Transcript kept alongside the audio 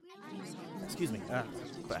Excuse me.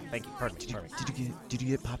 Thank you. Pardon me. Did you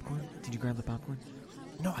get popcorn? Did you grab the popcorn?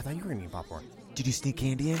 No, I thought you were going to get popcorn. Did you sneak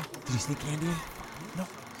candy in? No.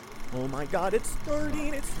 Oh my God, it's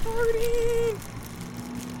starting.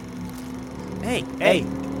 Hey.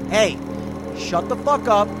 Shut the fuck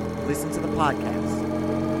up. Listen to the podcast.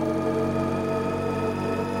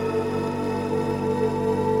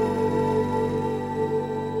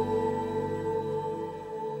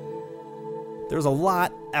 There's a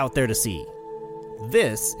lot out there to see.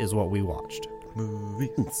 This is what we watched.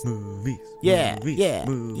 Movies. Yeah.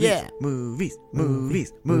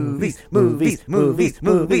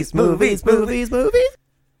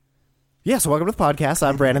 Yeah, so welcome to the podcast.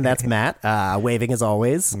 I'm Brandon, that's Matt, waving as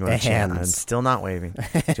always. I'm still not waving. Do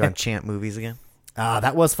you want to chant movies again?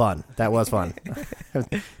 That was fun.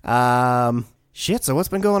 Shit, so what's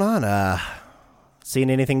been going on?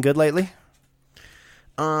 Seen anything good lately?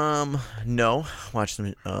 No. Watch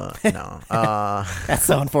them. No. That's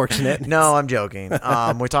so unfortunate. No, I'm joking.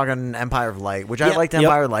 We're talking Empire of Light, which I liked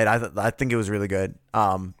Empire of Light. I think it was really good.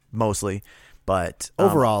 Mostly, but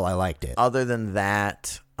overall, I liked it. Other than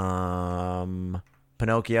that, Pinocchio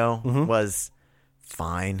was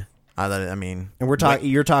fine. And we're talking.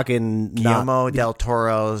 You're talking Guillermo del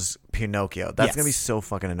Toro's Pinocchio. That's gonna be so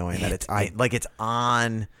fucking annoying that it's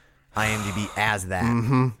on IMDb as that,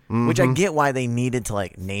 which I get why they needed to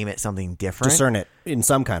name it something different, discern it in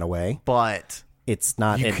some kind of way, but it's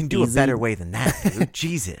not. You can do a better way than that, dude.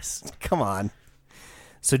 Jesus, come on.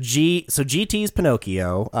 So GT's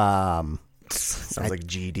Pinocchio. Sounds like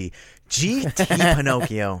GT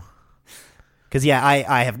Pinocchio. Because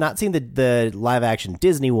I have not seen the live action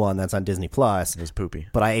Disney one that's on Disney Plus. It was poopy,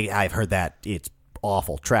 but I've heard that it's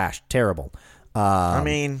awful, trash, terrible.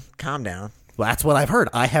 Calm down. Well, that's what I've heard.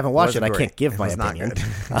 I haven't watched it. I can't give my opinion.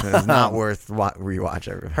 It's not worth rewatch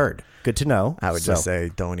everything. Heard. Good to know. I would just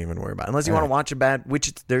say don't even worry about it. Unless you want to watch a bad,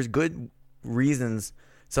 there's good reasons.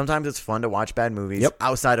 Sometimes it's fun to watch bad movies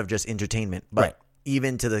outside of just entertainment. But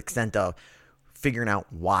even to the extent of figuring out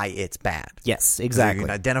why it's bad. Yes, exactly. So you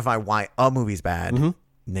can identify why a movie's bad, and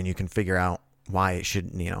then you can figure out why it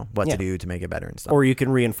should, what to do to make it better and stuff. Or you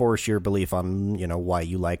can reinforce your belief on, why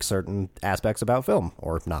you like certain aspects about film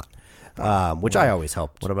or not. Which I always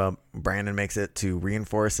help. What about Brandon makes it to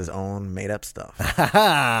reinforce his own made-up stuff?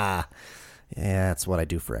 Yeah, that's what I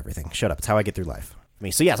do for everything. Shut up. It's how I get through life.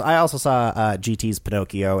 So, yes, I also saw GT's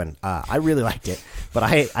Pinocchio, and I really liked it. But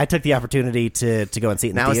I took the opportunity to go and see it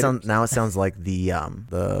in the theater. Now it sounds like the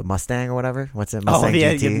Mustang or whatever. What's it? Mustang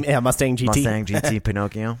GT? Yeah, Mustang GT. Mustang GT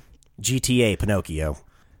Pinocchio. GTA Pinocchio.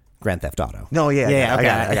 Grand Theft Auto. No, I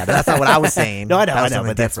got it. That's not what I was saying. No, I know,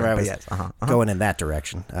 but that's where I was yes. Going in that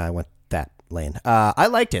direction. I went that lane. I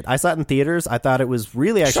liked it. I saw it in theaters. I thought it was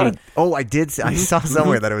really actually. I did. I saw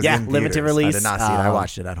somewhere that it was in limited theaters. release. I did not see it. I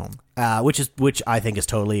watched it at home. Which I think is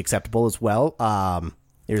totally acceptable as well.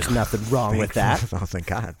 There's nothing wrong with that. Oh, thank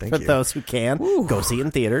God. Thank you. For you. those who can go see it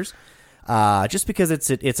in theaters. Just because it's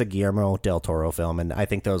a Guillermo del Toro film, and I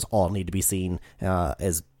think those all need to be seen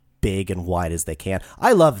as big and wide as they can.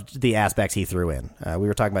 I loved the aspects he threw in. We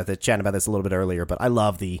were chatting about this a little bit earlier, but I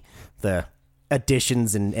love the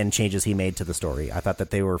additions and changes he made to the story. I thought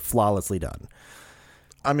that they were flawlessly done.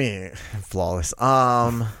 Flawless.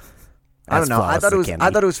 I don't know. I thought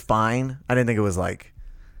it was fine. I didn't think it was like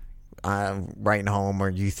writing home or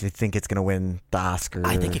you think it's going to win the Oscar.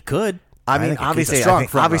 I think it could. Obviously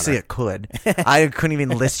it could. I couldn't even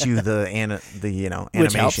list you the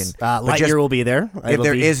animation. Lightyear will be there. If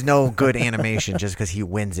there is no good animation, just because he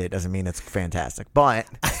wins it doesn't mean it's fantastic. But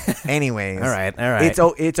anyways, all right.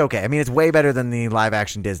 It's okay. It's way better than the live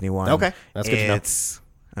action Disney one. Okay, that's good to know. It's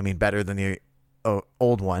better than the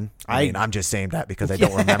old one. I'm just saying that because I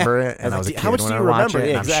don't remember it, and I was a kid when I watched it.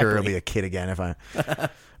 And I'm sure I'll be a kid again if I.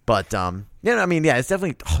 But it's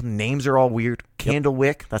definitely names are all weird.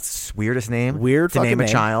 Candlewick, that's the weirdest name. Weird to name a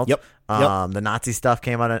child. Yep. The Nazi stuff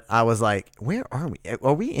came out. I was like, where are we?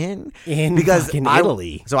 Are we in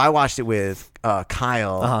Italy? So I watched it with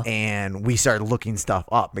Kyle, and we started looking stuff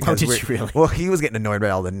up because did you really? Well, he was getting annoyed by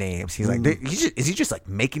all the names. He's like, is he just like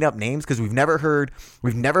making up names? Because we've never heard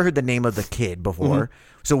the name of the kid before.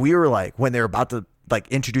 So we were like, when they're about to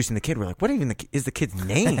introducing the kid, we're like, what even is the kid's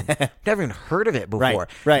name? Never even heard of it before.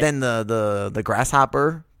 Right. Then the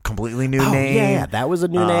grasshopper, completely new name. Yeah, that was a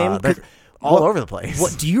new name. All over the place.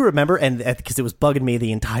 What do you remember? And because it was bugging me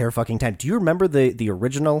the entire fucking time. Do you remember the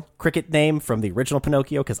original cricket name from the original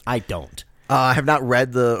Pinocchio? Because I don't. I have not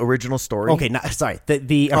read the original story. Okay, sorry.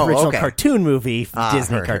 The original cartoon movie,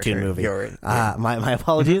 Disney cartoon movie. My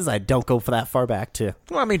apologies. I don't go for that far back to.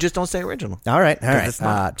 Well, I mean, just don't say original. All right.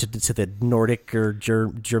 To the Nordic or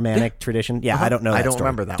Germanic tradition. Yeah, I don't know. I don't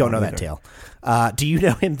remember that. Don't know that tale. Do you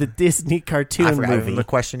know in the Disney cartoon movie? The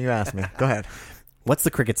question you asked me. Go ahead. What's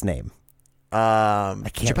the cricket's name? I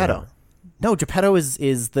can't Geppetto. Remember. No, Geppetto is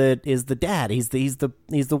the dad. He's the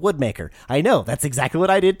woodmaker. I know. That's exactly what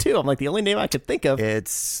I did too. I'm like, the only name I could think of.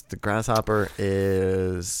 It's the grasshopper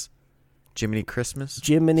is Jiminy Christmas.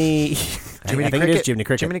 Jiminy. I think it is Jiminy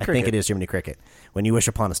Cricket. I think it is Jiminy Cricket. When you wish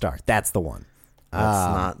upon a star, that's the one.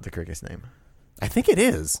 That's not the cricket's name. I think it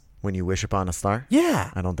is. When you wish upon a star.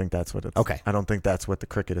 Yeah. I don't think that's what it's. Okay. I don't think that's what the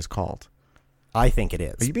cricket is called. I think it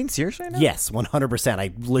is. Are you being serious right now? Yes, 100%.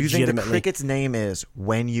 I legitimately. You think the cricket's name is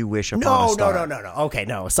When You Wish Upon a Star? No. Okay,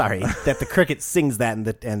 no, sorry. That the cricket sings that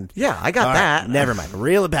and yeah, I got that. Right, never mind.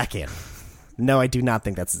 Reel it back in. No, I do not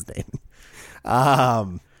think that's his name.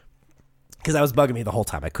 Because that was bugging me the whole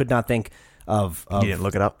time. I could not think of. You didn't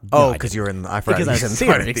look it up? No, because you were in. Because I was in the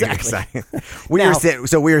theater. Exactly.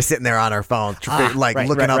 We were sitting there on our phone,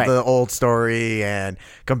 looking up the old story and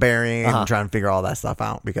comparing and trying to figure all that stuff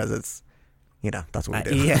out because it's. That's what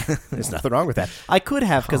we do. Yeah, there's nothing wrong with that. I could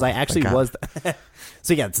have because I actually was.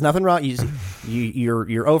 So yeah, it's nothing wrong. You're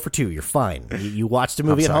 0 for 2. You're fine. You watched a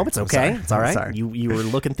movie at home. It's okay. It's all right. You were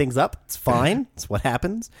looking things up. It's fine. It's what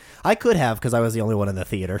happens. I could have because I was the only one in the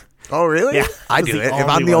theater. Oh really? Yeah, I do it. If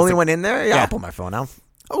I'm the only one in there, I'll pull my phone out.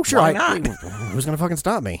 Oh sure. Why not? Who's gonna fucking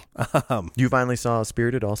stop me? You finally saw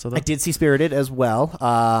Spirited also though? I did see Spirited as well.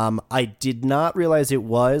 I did not realize it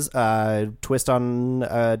was a twist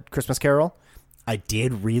on Christmas Carol. I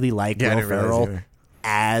did really like Will Ferrell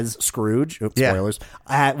as Scrooge. Oops, spoilers.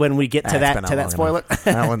 When we get to that spoiler,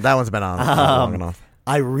 that one's been on long enough.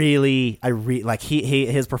 I really like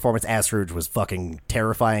his performance as Scrooge was fucking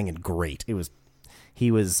terrifying and great. He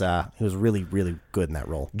was really really good in that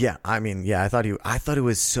role. Yeah, I mean, I thought it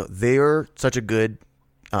was so they were such a good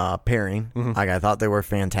pairing. Mm-hmm. Like I thought they were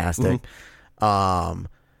fantastic. Mm-hmm.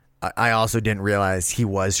 I also didn't realize he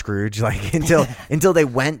was Scrooge until they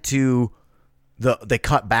went to. They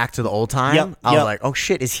cut back to the old time. I was like, "Oh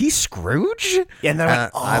shit, is he Scrooge?" Yeah, and they're like,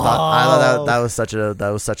 "Oh." I thought that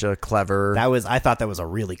was such a clever. I thought that was a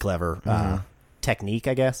really clever technique,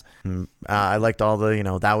 I guess. I liked all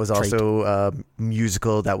the that was also a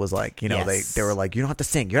musical that was like they were like, "You don't have to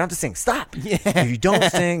sing. You don't have to sing. Stop. Yeah. If you don't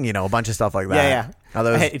sing, a bunch of stuff like that." Yeah. Oh,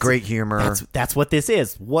 that was great humor. That's what this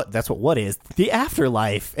is. That's what is the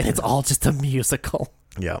afterlife, and it's all just a musical.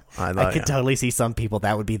 Yeah, I could totally see some people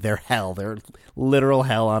that would be their hell, their literal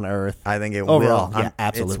hell on earth. I think it overall, will. Yeah,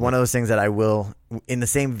 absolutely. It's one of those things that I will, in the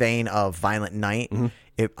same vein of Violent Night.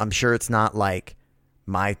 Mm-hmm. I'm sure it's not like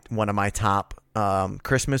one of my top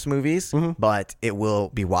Christmas movies, but it will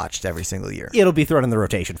be watched every single year. It'll be thrown in the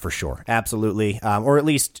rotation for sure, absolutely, or at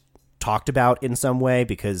least talked about in some way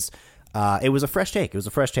because it was a fresh take. It was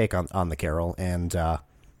a fresh take on the Carol, and.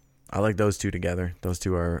 I like those two together. Those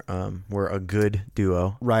two were a good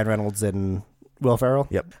duo. Ryan Reynolds and Will Ferrell.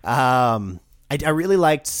 Yep. I really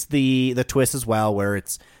liked the twist as well, where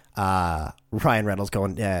it's Ryan Reynolds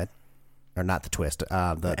going, or not the twist,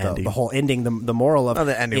 the whole ending, the moral of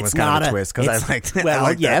the ending was kind of a twist because I liked it.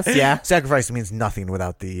 Well, yes, that. Yeah. Sacrifice means nothing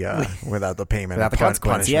without the payment, without the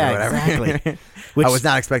consequence. Yeah, exactly. I was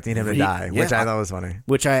not expecting him to die, which I thought was funny.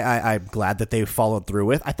 Which I'm glad that they followed through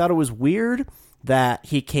with. I thought it was weird that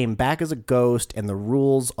he came back as a ghost and the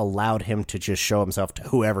rules allowed him to just show himself to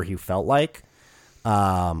whoever he felt like.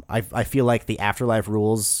 I feel like the afterlife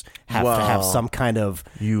rules have to have some kind of...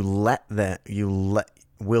 You let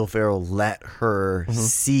Will Ferrell let her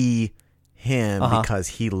see him because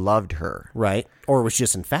he loved her. Right. Or was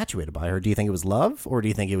just infatuated by her. Do you think it was love or do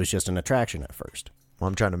you think it was just an attraction at first? Well,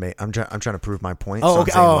 I'm trying to prove my point. Oh,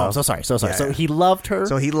 okay. I'm so sorry. Yeah. So he loved her.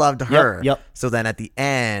 So he loved her. Yep. So then at the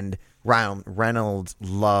end, Ryan Reynolds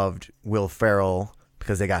loved Will Ferrell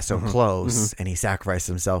because they got so close, and he sacrificed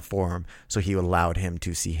himself for him, so he allowed him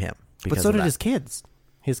to see him. But so did his kids.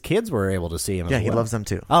 His kids were able to see him. Yeah, he loves them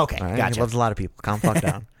too. Oh, okay, right? Gotcha. He loves a lot of people. Calm fuck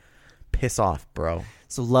down. Piss off, bro.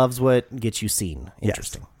 So love's what gets you seen.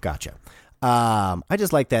 Interesting. Yes. Gotcha. I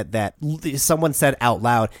just like that someone said out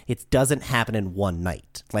loud, it doesn't happen in one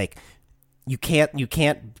night. Like you can't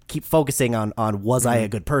keep focusing on was I a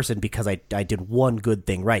good person because I did one good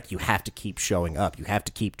thing right. You have to keep showing up. You have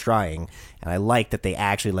to keep trying. And I like that they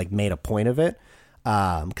actually made a point of it.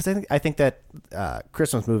 Because I think that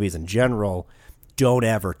Christmas movies in general don't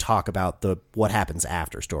ever talk about the what happens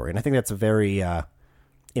after story. And I think that's a very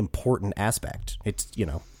important aspect. It's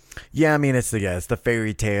Yeah, I mean it's the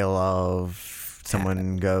fairy tale of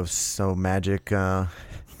someone goes so magic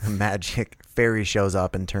fairy shows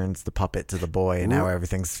up and turns the puppet to the boy, and now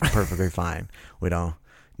everything's perfectly fine.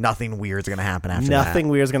 Nothing weird's gonna happen after that. Nothing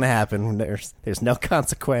weird's gonna happen. There's no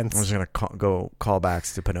consequence. I'm just gonna go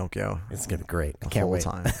callbacks to Pinocchio. It's gonna be great. I can't wait.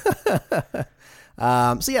 Time.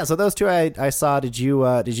 So those two I saw. Did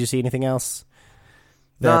you see anything else?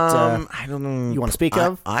 That I don't know. You want to speak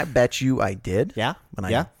of? I bet you I did. Yeah.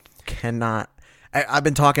 I cannot. I've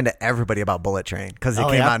been talking to everybody about Bullet Train because it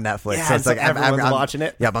came out on Netflix. Yeah, so it's like everyone's watching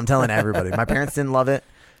it. Yep, I'm telling everybody. My parents didn't love it.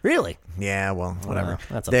 Really? Yeah. Well, whatever.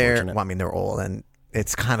 That's unfortunate. They're old and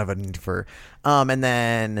it's kind of a need for. And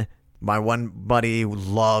then my one buddy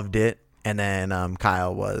loved it, and then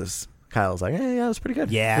Kyle's like, yeah, it was pretty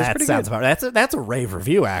good. Yeah, that sounds about right. That's a rave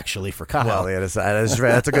review actually for Kyle. Well, yeah,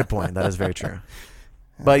 that's a good point. That is very true.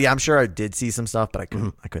 But yeah, I'm sure I did see some stuff, but I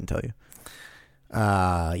couldn't tell you.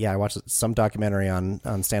 I watched some documentary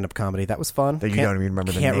on stand-up comedy. That was fun. That you don't even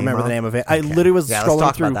remember the name. Can't remember the name of it. Okay. I literally was scrolling let's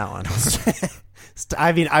talk through about that one.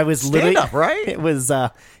 I mean, I was literally stand-up, right?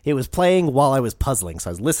 It was playing while I was puzzling, so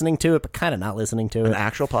I was listening to it, but kind of not listening to it. An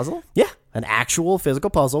actual puzzle? Yeah, an actual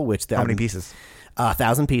physical puzzle. How many pieces?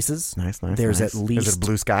 1,000 pieces. Nice. There's at least. Is it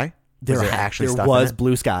blue sky? There was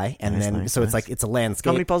blue sky, and nice. It's like it's a landscape.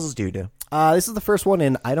 How many puzzles do you do? This is the first one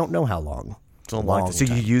in I don't know how long. So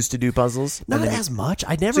you used to do puzzles? Not as much.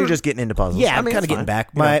 I never. So you're just getting into puzzles? Yeah, I'm kind of getting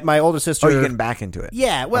back. My older sister. Oh, you're getting back into it?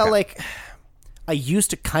 Yeah. Well, I used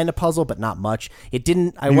to kind of puzzle, but not much. It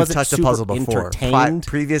didn't. I You've wasn't touched super a puzzle before. entertained.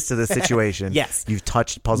 Previous to the situation, yes, you've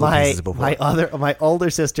touched puzzle pieces before. My older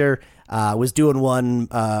sister was doing one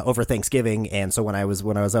over Thanksgiving, and so when I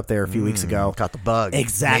was up there a few weeks ago, got the bug.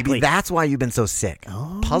 Exactly. Maybe that's why you've been so sick.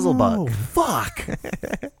 Puzzle bug. Fuck.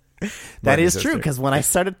 That is true, because when I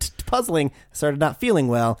started puzzling, I started not feeling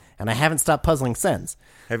well, and I haven't stopped puzzling since.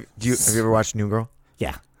 Have you ever watched New Girl?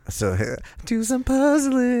 Yeah. So do some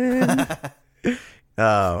puzzling.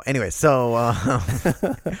 Anyway, so I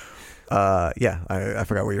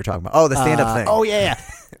forgot what you were talking about. Oh, the stand-up thing. Oh yeah.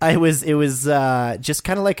 It was just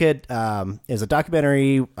kind of like it was a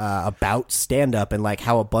documentary about stand-up and like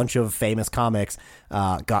how a bunch of famous comics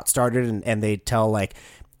got started, and they tell like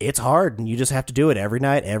it's hard and you just have to do it every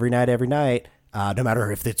night, no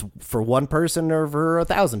matter if it's for one person or for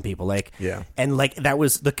 1,000 people. And like that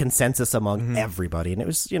was the consensus among everybody, and it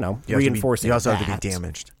was reinforcing. You also have to be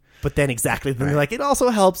damaged. But then they're like, it also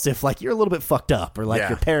helps if like you're a little bit fucked up or like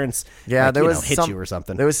your parents there was hit you or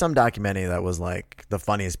something. There was some documentary that was like the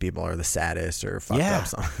funniest people are the saddest or fucked up.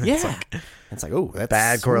 Something. It's like, oh, that's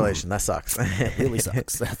bad correlation. That sucks. It really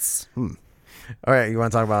sucks. That's All right, you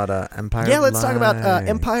want to talk about Empire? Yeah, let's talk about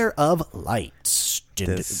Empire of Light.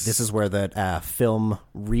 This is where the film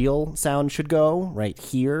reel sound should go, right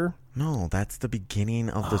here. No, that's the beginning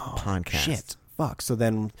of the podcast. Shit, fuck. So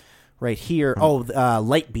then, right here.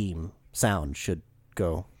 Light beam sound should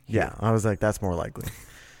go here. Yeah, I was like, that's more likely.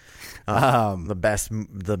 The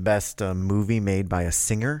best movie made by a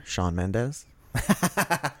singer, Shawn Mendes.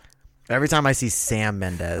 Every time I see Sam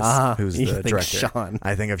Mendes, who's the director,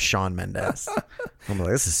 I think of Shawn Mendes. I'm like,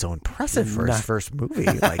 this is so impressive for his first movie.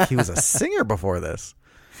 Like, he was a singer before this.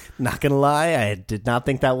 Not gonna lie, I did not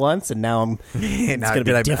think that once, and now it's gonna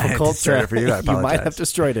be difficult. For you. You might have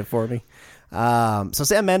destroyed it for me. So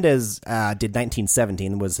Sam Mendes did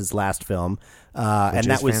 1917 was his last film, and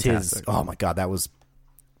that was fantastic. His. Oh my god, that was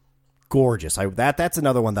gorgeous. That's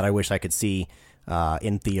another one that I wish I could see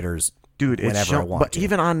in theaters. Dude, whenever I want but to.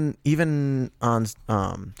 even on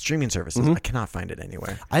streaming services, I cannot find it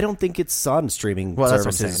anywhere. I don't think it's on streaming services. That's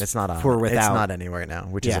what I'm saying. It's not on. It's not anywhere right now,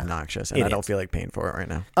 which is obnoxious, and I don't feel like paying for it right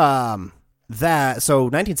now. So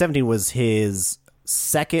 1917 was his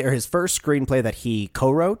first screenplay that he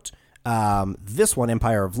co-wrote. This one,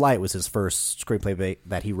 Empire of Light, was his first screenplay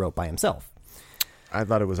that he wrote by himself. I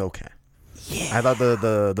thought it was okay. Yeah, I thought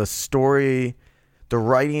the story, the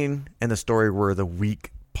writing, and the story were the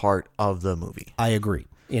weak part of the movie. I agree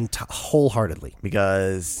wholeheartedly,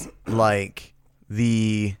 because like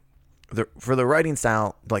for the writing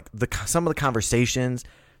style, like some of the conversations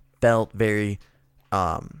felt very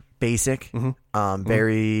basic,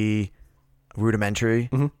 very rudimentary.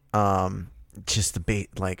 Just the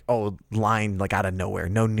line like out of nowhere,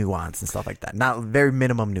 no nuance and stuff like that. Not very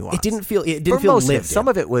minimum nuance. It didn't feel lived in. Some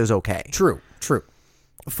of it was okay. True.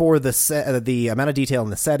 For the amount of detail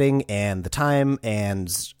in the setting and the time and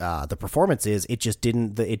the performances, it just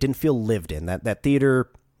didn't feel lived in. That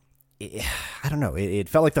theater, I don't know. It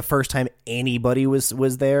felt like the first time anybody was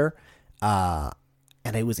there, and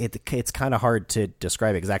it's kind of hard to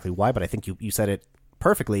describe exactly why. But I think you said it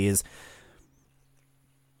perfectly. Is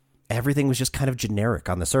everything was just kind of generic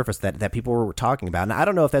on the surface that people were talking about, and I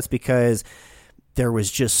don't know if that's because there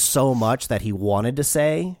was just so much that he wanted to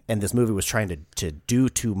say, and this movie was trying to do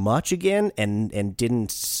too much again, and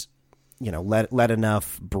didn't, let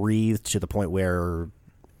enough breathe to the point where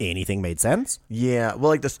anything made sense. Yeah, well,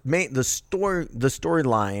 like the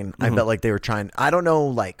storyline, I felt like they were trying. I don't know,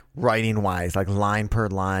 like writing wise, like line per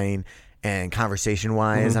line and conversation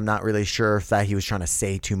wise. I'm not really sure if that he was trying to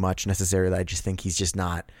say too much necessarily. I just think he's just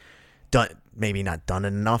not done. Maybe not done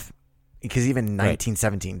enough. Because even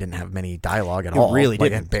 1917 didn't have many dialogue at all. It really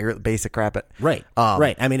didn't. Basic crap. Right.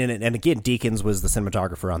 Right. I mean, and again, Deakins was the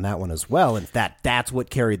cinematographer on that one as well. And that's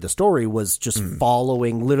what carried the story, was just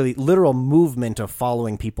following, literal movement of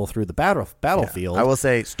following people through the battlefield. I will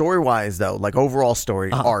say, story-wise, though, like overall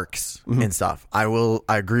story, arcs and stuff, I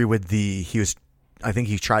agree with I think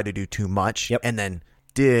he tried to do too much and then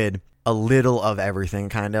did a little of everything,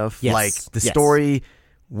 kind of. Yes. Like, the story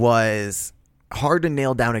was hard to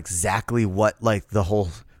nail down exactly what, like, the whole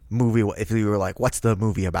movie, if we were like, what's the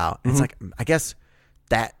movie about? It's like, I guess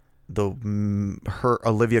that her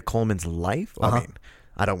Olivia Colman's life. I mean,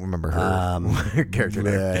 I don't remember her character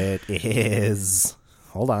name. It is,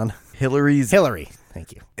 hold on, Hillary.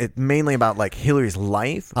 Thank you. It's mainly about like Hillary's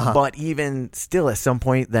life, but even still, at some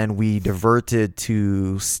point, then we diverted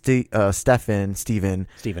to Stephen,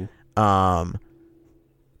 the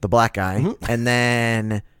black guy, and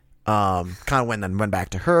then kind of went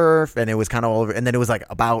back to her, and it was kind of all over, and then it was like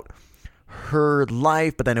about her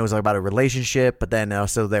life, but then it was like about a relationship, but then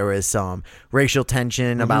also there was some racial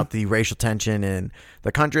tension about the racial tension in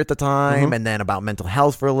the country at the time, and then about mental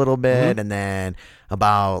health for a little bit, and then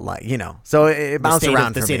about, like, so it bounced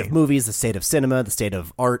around the state of movies, the state of cinema, the state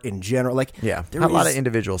of art in general. Like, there was a lot of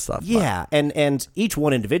individual stuff. Yeah, and each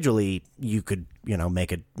one individually you could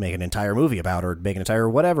make an entire movie about, or make an entire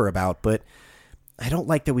whatever about, but I don't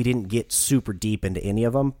like that we didn't get super deep into any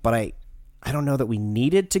of them, but I don't know that we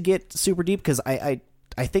needed to get super deep, because I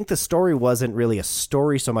think the story wasn't really a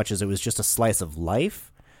story so much as it was just a slice of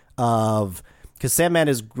life because Sam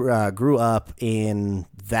Mendes grew up in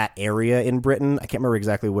that area in Britain. I can't remember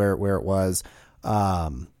exactly where it was,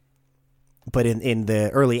 but in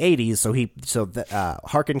the early 80s. So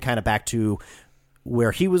harken kind of back to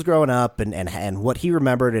where he was growing up and what he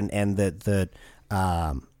remembered and the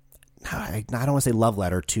I don't want to say love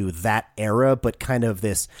letter to that era, but kind of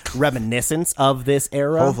this reminiscence of this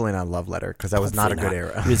era. Hopefully not love letter, because that was not a good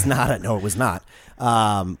era. It was not. No, it was not.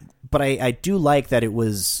 But I do like that it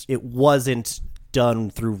wasn't done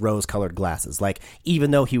through rose-colored glasses. Like, even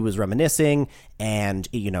though he was reminiscing and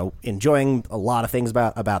enjoying a lot of things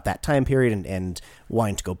about that time period and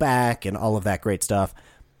wanting to go back and all of that great stuff,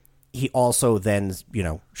 he also then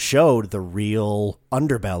showed the real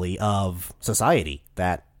underbelly of society,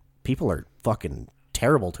 that people are fucking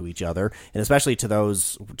terrible to each other, and especially to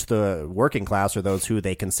the working class, or those who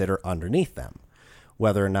they consider underneath them,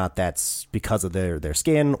 whether or not that's because of their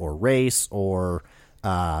skin or race or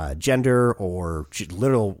gender or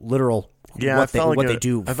literal what they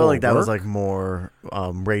do. I felt like that was like more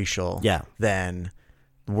racial than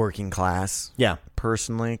working class. Yeah,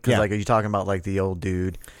 personally, because like, are you talking about like the old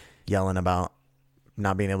dude yelling about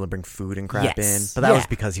not being able to bring food and crap in? But that was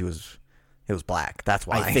because he was black. That's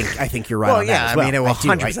why. I think you're right on that as well. I mean, it was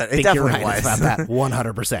 100%. It definitely was. About that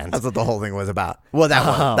 100%. That's what the whole thing was about. Well,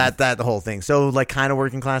 that the whole thing. So, like, kind of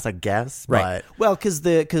working class, I guess. Right. But, well, because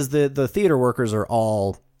the theater workers are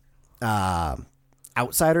all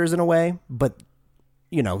outsiders in a way, but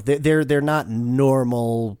they're not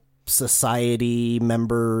normal society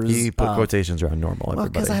members. You put quotations around normal. Well,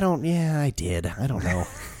 because I don't. Yeah, I did. I don't know.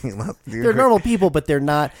 They're normal people, but they're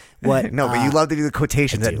not what. No, but you love to do the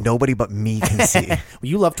quotations that nobody but me can see. Well,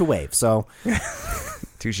 you love to wave, so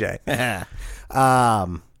touche. Yeah, I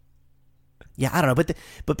don't know,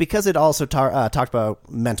 but because it also talked about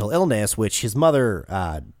mental illness, which his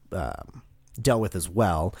mother dealt with as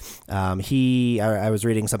well. I was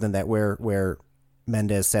reading something that where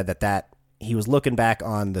Mendes said that he was looking back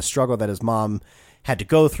on the struggle that his mom had to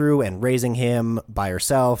go through and raising him by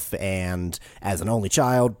herself and as an only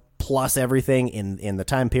child, plus everything in the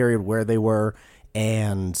time period where they were,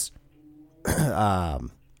 and that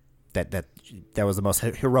was the most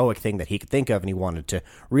heroic thing that he could think of, and he wanted to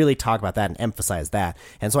really talk about that and emphasize that.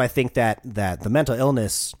 And so I think that the mental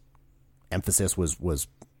illness emphasis was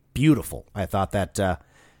beautiful. I thought that the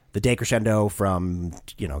decrescendo from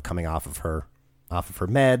coming off of her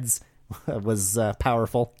meds was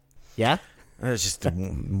powerful. Yeah. It's just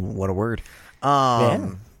what a word.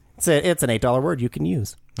 Yeah. It's an $8 word you can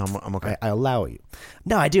use. I'm okay. I allow you.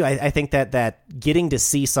 No, I do. I think that getting to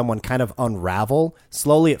see someone kind of unravel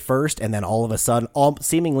slowly at first, and then all of a sudden, all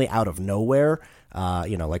seemingly out of nowhere,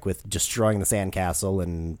 like with destroying the sandcastle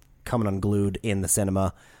and coming unglued in the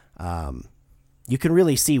cinema. You can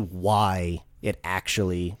really see why it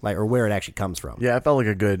actually or where it actually comes from. Yeah, it felt like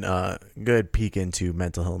a good peek into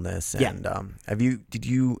mental illness. And have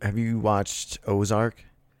you watched Ozark?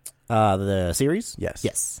 The series?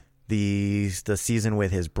 Yes. The season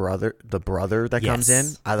with his brother, the brother that comes in.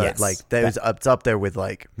 I thought it's up there with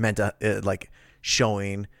like mental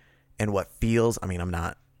showing and what feels. I mean, I'm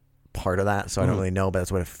not part of that, so I don't really know, but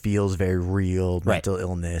that's what it feels, very real mental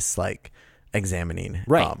illness, like examining,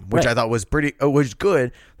 which I thought was was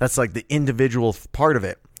good. That's like the individual part of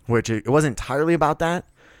it, which it wasn't entirely about that,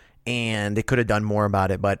 and they could have done more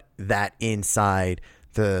about it, but that inside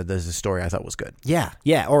the story I thought was good. Yeah,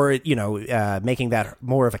 or making that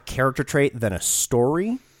more of a character trait than a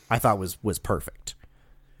story, I thought was perfect.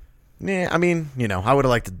 Yeah, I mean, I would have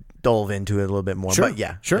liked to delve into it a little bit more, but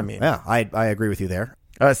yeah, sure. I mean, I agree with you there.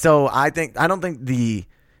 So I don't think the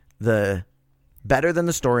better than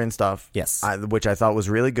the story and stuff. Yes, which I thought was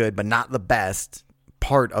really good, but not the best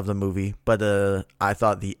part of the movie. But I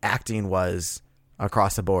thought the acting was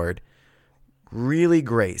across the board really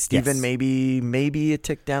great. Steven maybe a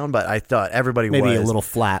tick down, but I thought everybody maybe was a little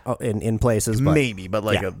flat in places, but but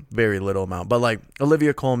like a very little amount. But like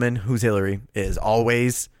Olivia Colman, who's Hillary, is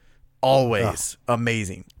always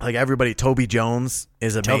amazing. Like everybody, Toby Jones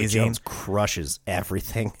is amazing. Toby Jones crushes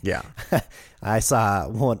everything. Yeah. I saw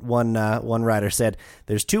one writer said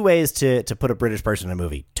there's two ways to put a British person in a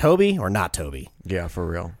movie: Toby or not Toby. Yeah, for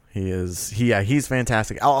real. He's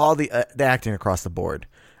fantastic. All the acting across the board,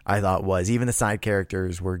 I thought even the side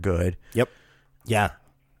characters were good. Yep. Yeah.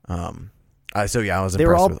 I was impressed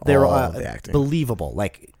with all the acting. Believable.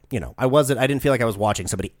 Like, I didn't feel like I was watching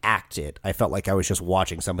somebody act it. I felt like I was just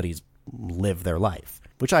watching somebody's live their life,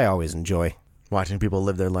 which I always enjoy. Watching people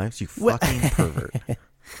live their lives, you fucking pervert.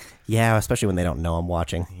 Yeah, especially when they don't know I'm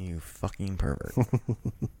watching. You fucking pervert.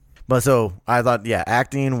 But so I thought,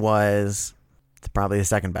 acting was probably the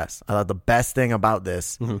second best. I thought the best thing about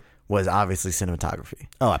this was obviously cinematography.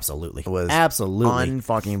 Oh, absolutely. It was absolutely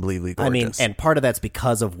unfucking believably gorgeous. I mean, and part of that's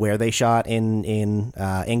because of where they shot in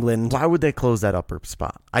England. Why would they close that upper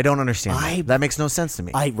spot? I don't understand. That makes no sense to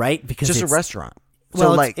me. Because it's just a restaurant.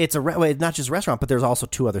 Well, so it's not just a restaurant, but there's also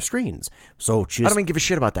two other screens. So I don't even give a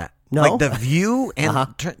shit about that. No, like the view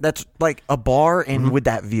and that's like a bar, and with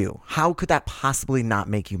that view, how could that possibly not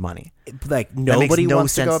make you money? Like nobody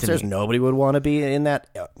wants to go upstairs. Nobody would want to be in that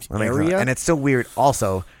area, and it's so weird.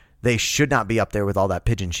 Also, they should not be up there with all that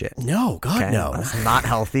pigeon shit. No, God, no. That's not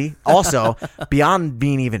healthy. Also, beyond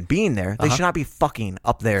being there, they should not be fucking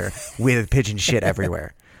up there with pigeon shit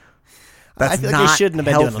everywhere. That's I feel like they shouldn't have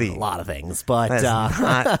been healthy. doing a lot of things, but that's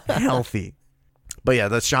not healthy. But yeah,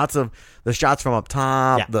 the shots from up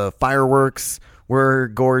top, the fireworks were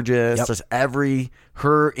gorgeous. Yep. Just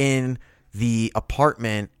her in the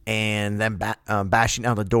apartment and then bashing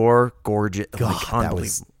down the door, gorgeous, God, like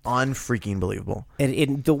unbelievable, unfreaking believable.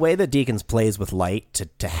 And the way that Deakins plays with light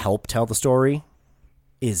to help tell the story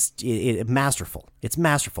is masterful. It's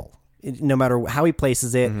masterful. No matter how he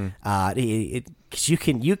places it, because you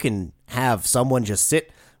can have someone just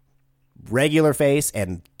sit regular face,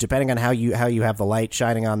 and depending on how you have the light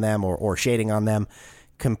shining on them or shading on them,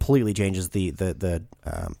 completely changes the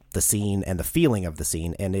scene and the feeling of the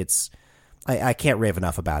scene. And I can't rave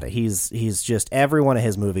enough about it. He's just, every one of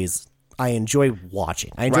his movies I enjoy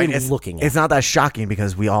watching. I enjoy looking at. It's not that shocking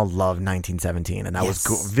because we all love 1917, and that was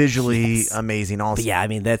visually amazing. Also, but yeah, I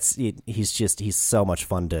mean he's so much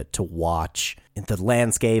fun to watch. The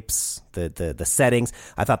landscapes, the settings.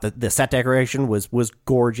 I thought the set decoration was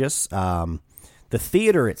gorgeous. The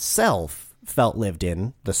theater itself felt lived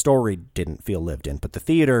in. The story didn't feel lived in, but the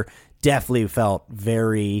theater definitely felt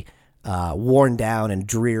very worn down and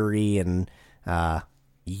dreary and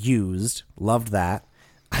used. Loved that.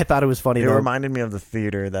 I thought it was funny. It reminded me of the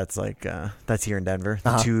theater that's like that's here in Denver,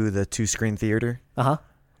 the two screen theater.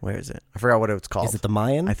 Where is it? I forgot what it's called. Is it the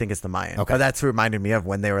Mayan? I think it's the Mayan. Okay, but that's what reminded me of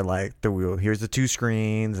when they were like, here's the two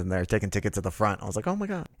screens, and they're taking tickets at the front. I was like, oh my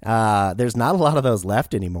god. There's not a lot of those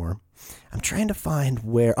left anymore. I'm trying to find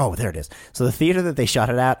where. Oh, there it is. So the theater that they shot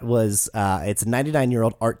it at was it's a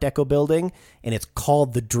 99-year-old Art Deco building, and it's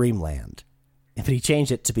called the Dreamland. But he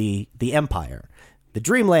changed it to be the Empire. The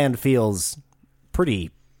Dreamland feels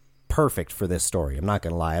pretty perfect for this story. I'm not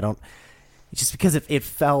going to lie. Just because it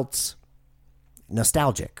felt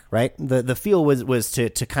nostalgic, right? The feel was to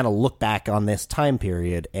kind of look back on this time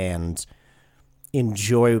period and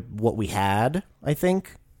enjoy what we had, I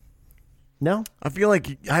think. No? What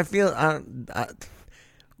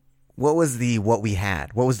was what we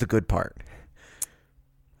had? What was the good part?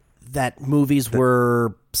 That movies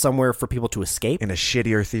were somewhere for people to escape. In a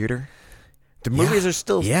shittier theater? The movies are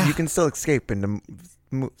still, you can still escape in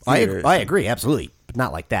the theaters. I agree, absolutely, but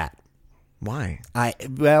not like that. Why?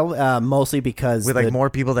 Mostly because with like more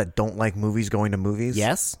people that don't like movies going to movies.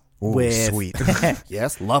 Yes, ooh, sweet.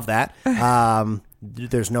 Yes, love that.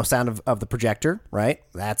 There's no sound of the projector, right?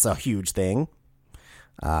 That's a huge thing.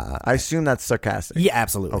 I assume that's sarcastic. Yeah,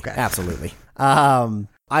 absolutely. Okay, absolutely.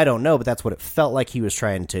 I don't know, but that's what it felt like he was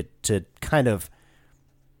trying to kind of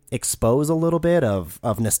expose a little bit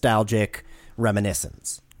of nostalgic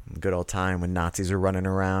reminiscence. Good old time when Nazis were running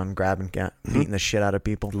around, beating the shit out of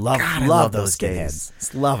people. Love those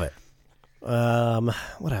skinheads. Love it.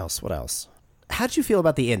 What else? How'd you feel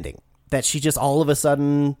about the ending? That she just all of a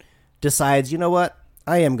sudden decides, you know what?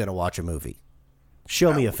 I am going to watch a movie.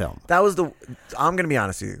 Show me a film. I'm going to be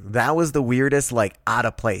honest with you. That was the weirdest, like, out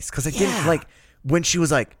of place. Because I didn't, like, when she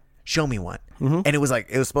was like, show me one. Mm-hmm. And it was like,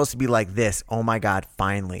 it was supposed to be like this. Oh my God,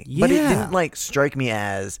 finally. Yeah. But it didn't, like, strike me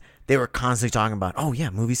as they were constantly talking about, oh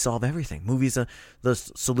yeah, movies solve everything. Movies are the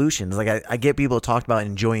solutions. Like, I get people talk about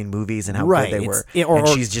enjoying movies and how good they were. And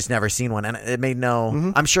she's just never seen one. And it made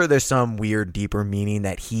I'm sure there's some weird, deeper meaning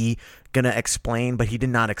that he going to explain, but he did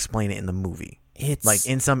not explain it in the movie. It's like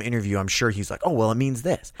in some interview, I'm sure he's like, oh, well, it means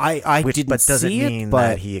this. But doesn't mean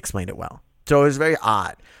that he explained it well. So it was very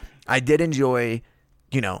odd. I did enjoy,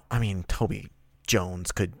 Toby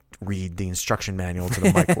Jones could read the instruction manual to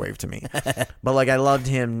the microwave to me. But like, I loved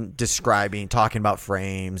him talking about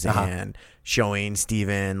frames and showing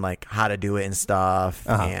Steven like how to do it and stuff.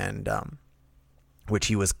 And, which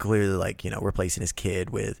he was clearly like, replacing his kid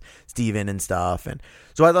with Steven and stuff. And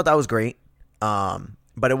so I thought that was great.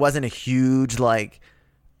 But it wasn't a huge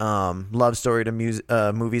love story to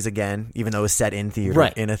movies again, even though it was set in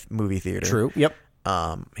theater, in a movie theater. True. Yep.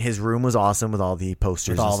 His room was awesome with all the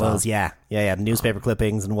posters, with all those, newspaper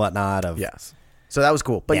clippings and whatnot. Yes. So that was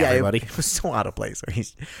cool. But it was so out of place.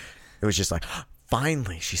 It was just like,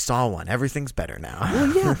 finally, she saw one. Everything's better now.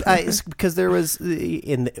 Well, yeah, because there was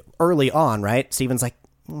early on, right? Steven's like,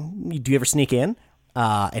 do you ever sneak in?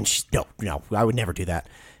 And she, no, I would never do that.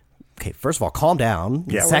 Okay, first of all, calm down.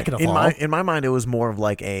 Yeah, second of all, in my mind, it was more of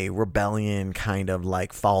like a rebellion kind of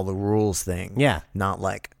like follow the rules thing. Yeah, not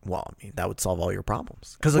like, that would solve all your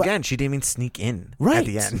problems. Because again, she didn't even sneak in at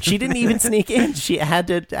the end. She didn't even sneak in. She had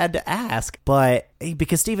to ask. But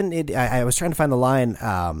because Steven, I was trying to find the line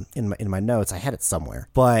in my notes. I had it somewhere,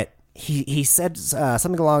 but he said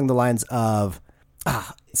something along the lines of.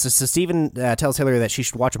 So Steven tells Hillary that she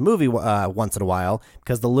should watch a movie once in a while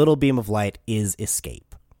because the little beam of light is escape.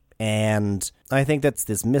 And I think that's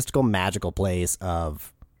this mystical, magical place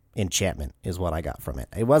of enchantment is what I got from it.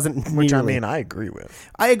 It wasn't Which, I agree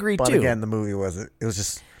with. I agree, too. But again, the movie wasn't. It was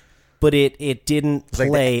just... But it didn't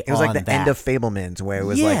play It was like the end of Fabelmans, where it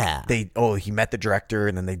was like, he met the director,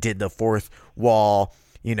 and then they did the fourth wall,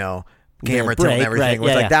 camera tilt and everything.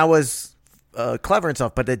 That was... clever and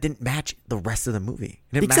stuff, but it didn't match the rest of the movie.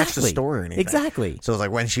 It didn't match the story or anything. Exactly. So it was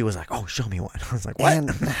like when she was like, "Oh, show me one," I was like, "What?"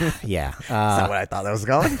 Yeah, is that what I thought that was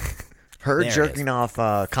going? Her jerking off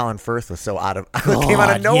Colin Firth was so came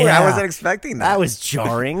out of nowhere. I wasn't expecting that. That was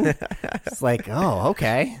jarring. It's like, oh,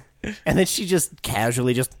 okay. And then she just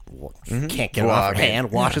casually can't get it off her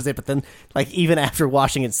hand, washes it, but then like even after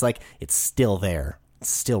washing it, it's like it's still there. It's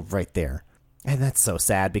still right there. And that's so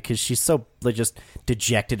sad because she's so just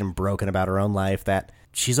dejected and broken about her own life that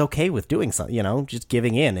she's okay with doing something, just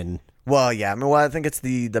giving in. And I think it's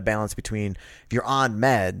the balance between if you're on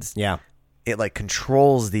meds, it like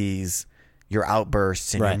controls your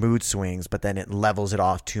outbursts and your mood swings, but then it levels it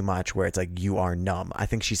off too much where it's like you are numb. I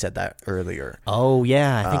think she said that earlier. Oh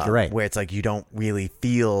yeah, I think you're right. Where it's like you don't really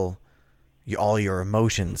feel all your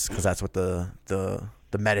emotions because that's what the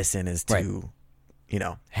medicine is to.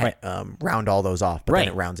 Round all those off, but then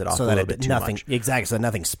it rounds it off so a little bit too much. Exactly, so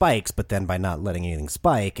nothing spikes, but then by not letting anything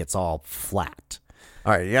spike, it's all flat.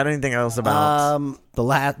 All right, you got anything else about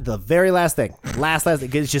the very last thing? Last thing,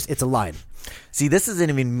 it's a line. See, this isn't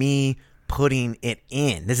even me putting it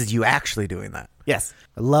in. This is you actually doing that. Yes.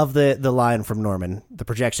 I love the line from Norman. The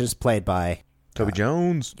projection is played by Toby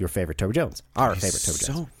Jones. Your favorite Toby Jones. Our favorite Toby Jones.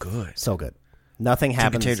 So good. So good. Nothing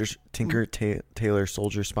happens. Tinker Tailor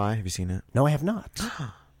Soldier Spy. Have you seen it? No, I have not.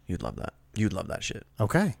 You'd love that. You'd love that shit.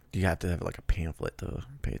 Okay. You have to have like a pamphlet to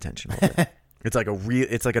pay attention to it. It's like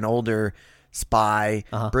it's like an older spy,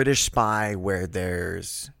 British spy, where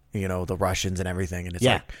there's the Russians and everything, and it's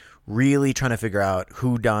like really trying to figure out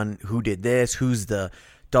who did this, who's the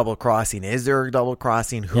double crossing. Is there a double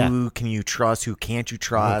crossing? Who can you trust? Who can't you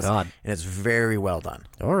trust? Oh, God. And it's very well done.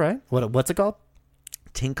 All right. What's it called?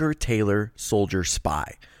 Tinker Tailor Soldier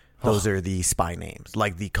Spy. Those are the spy names,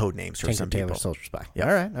 like the code names for some people. Tinker Tailor Soldier Spy. Yep.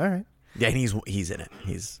 All right. Yeah, and he's in it.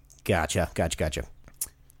 He's Gotcha.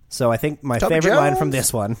 So I think my favorite line from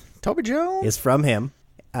this one Toby Jones is from him.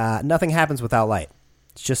 Nothing happens without light.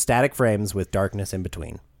 It's just static frames with darkness in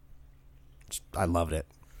between. I loved it.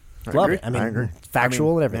 I agree.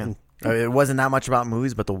 Factual and everything. Yeah. It wasn't that much about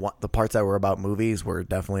movies, but the parts that were about movies were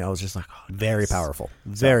definitely, I was just like, oh, very powerful.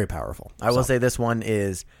 Very powerful. I will say this one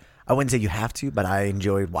is, I wouldn't say you have to, but I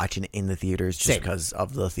enjoyed watching it in the theaters just because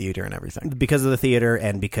of the theater and everything. Because of the theater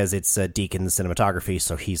and because it's Deacon's cinematography,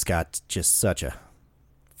 so he's got just such a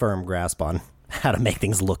firm grasp on how to make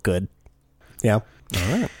things look good. Yeah.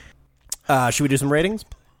 All right. Should we do some ratings?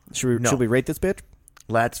 Should we rate this bitch?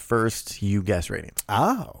 Let's first you guess ratings.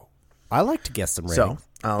 Oh. I like to guess some ratings.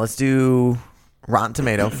 So let's do Rotten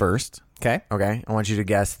Tomato first. Okay. I want you to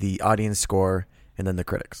guess the audience score and then the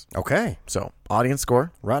critics. Okay. So audience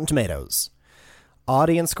score. Rotten Tomatoes.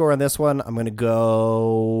 Audience score on this one, I'm going to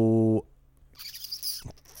go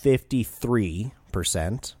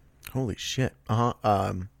 53%. Holy shit. Do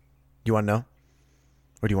you want to know?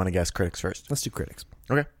 Or do you want to guess critics first? Let's do critics.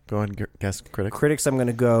 Okay. Go ahead and guess critics. Critics, I'm going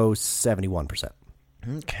to go 71%.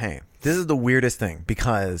 Okay. This is the weirdest thing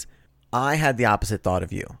because I had the opposite thought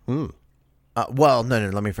of you. Well, no,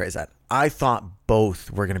 let me phrase that. I thought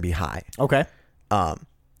both were going to be high. Okay.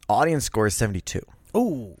 Audience score is 72.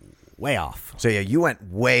 Ooh, way off. So, yeah, you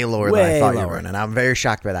went way lower than I thought you were. And I'm very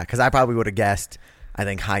shocked by that because I probably would have guessed, I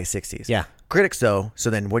think, high 60s. Yeah. Critics, though. So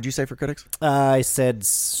then what'd you say for critics? I said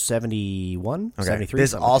 71, okay. 73.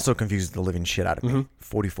 This also confuses the living shit out of me.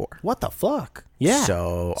 44. What the fuck? Yeah.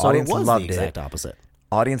 So audience it was loved the exact opposite.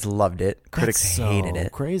 Audience loved it. Critics hated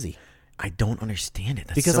it. Crazy. I don't understand it.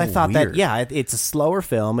 That's because so I thought weird. that, it's a slower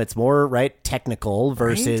film. It's more, technical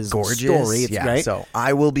versus gorgeous story. It's, yeah, right? So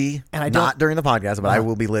I will be, not during the podcast, but I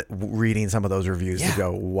will be reading some of those reviews to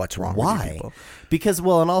go, what's wrong with you people? Because,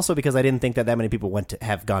 and also because I didn't think that many people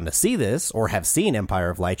have gone to see this or have seen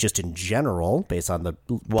Empire of Light just in general based on the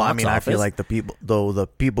box office. I feel like the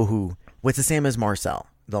people who, it's the same as Marcel.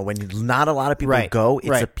 Though when not a lot of people go,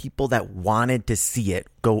 it's the people that wanted to see it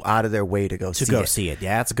go out of their way to go see it.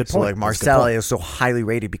 Yeah, that's a good point. So like Marcel is so highly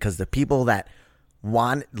rated because the people that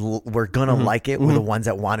were gonna like it were the ones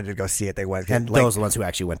that wanted to go see it. They went, and those are the ones who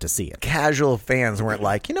actually went to see it. Casual fans weren't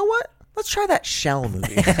like, you know what? Let's try that Shell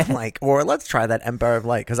movie, or let's try that Empire of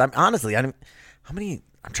Light. Because I'm honestly, I'm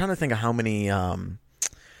trying to think of how many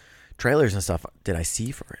trailers and stuff did I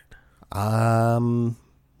see for it.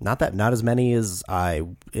 Not as many as I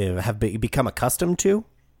have become accustomed to,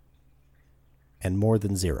 and more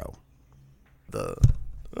than zero. Yep.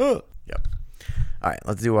 All right,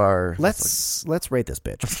 let's do our. Let's rate this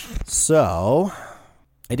bitch. So,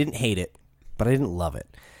 I didn't hate it, but I didn't love it.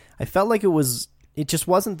 I felt like it just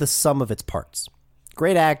wasn't the sum of its parts.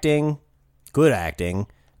 Great acting, good acting,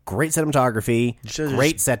 great cinematography,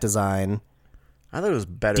 great set design. I thought it was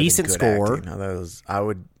better. Decent than good score. Acting. I thought it was.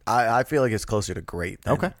 I feel like it's closer to great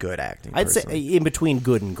than good acting. I'd say in between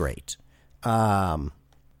good and great. And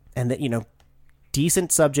that,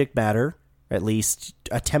 decent subject matter, at least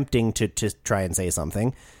attempting to try and say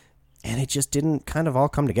something. And it just didn't kind of all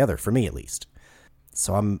come together, for me at least.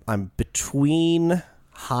 So I'm between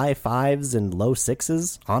high 5s and low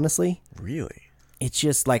 6s, honestly. Really? It's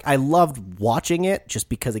just I loved watching it just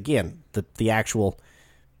because, again, the actual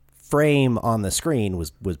frame on the screen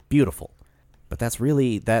was beautiful. But that's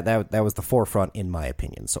really that was the forefront in my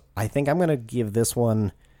opinion. So I think I'm gonna give this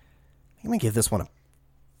one a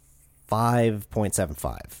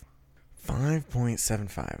 5.75.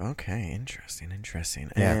 5.75. Okay, interesting.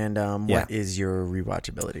 Yeah. And what is your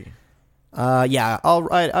rewatchability? I'd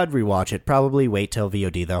rewatch it. Probably wait till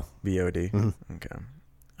VOD though. VOD. Mm-hmm. Okay.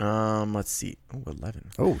 Let's see. Oh,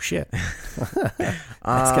 11. Oh shit. That's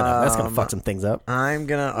gonna fuck some things up. All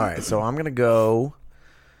right. So I'm gonna go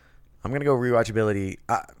rewatchability.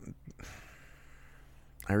 I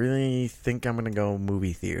really think I'm gonna go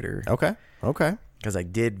movie theater. Okay. Because I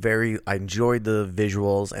enjoyed the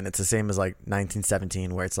visuals, and it's the same as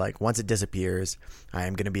 1917, where it's once it disappears, I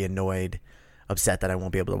am gonna be annoyed, upset that I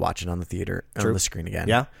won't be able to watch it on the screen again.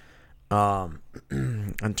 Yeah.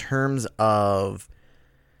 In terms of,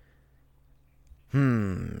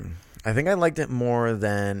 I think I liked it more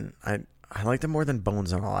than I liked it more than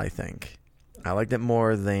Bones and All. I think I liked it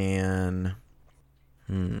more than.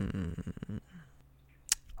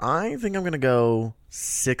 I think I'm gonna go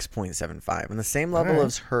 6.75 on the same level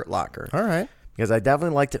as Hurt Locker. All right, because I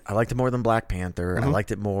definitely liked it. I liked it more than Black Panther. I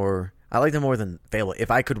liked it more than Fable.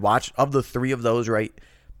 If I could watch of the three of those, right,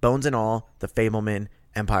 Bones and All, The Fableman,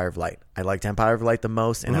 Empire of Light. I liked Empire of Light the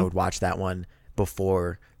most, and I would watch that one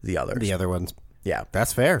before the others. The other ones. Yeah,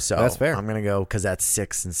 that's fair. So that's fair. I'm gonna go because that's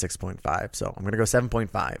 6 and 6.5. So I'm gonna go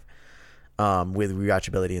 7.5. with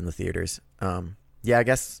rewatchability in the theaters. Yeah, I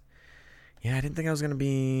guess. Yeah, I didn't think I was gonna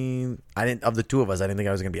be. Of the two of us, I didn't think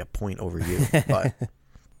I was gonna be a point over you. But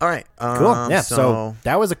all right, cool. Yeah, so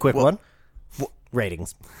that was a quick one.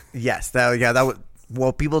 Ratings. Yes, that was.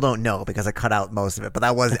 Well, people don't know because I cut out most of it, but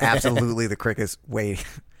that was absolutely the quickest way.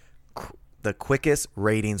 The quickest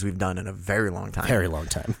ratings we've done in a very long time. Very long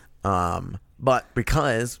time. But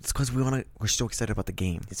because we're so excited about the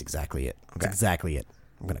game. It's exactly it. Okay. It's exactly it.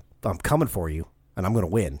 I'm coming for you, and I'm gonna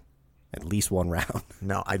win at least one round.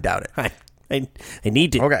 No, I doubt it. I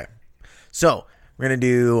need to. Okay, so we're gonna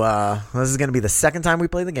do. This is gonna be the second time we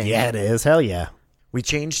play the game. Yeah, it is. Hell yeah. We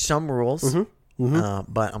changed some rules.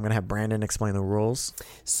 But I'm gonna have Brandon explain the rules.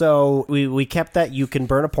 So we kept that you can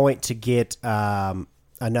burn a point to get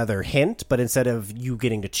another hint, but instead of you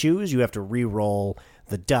getting to choose, you have to re-roll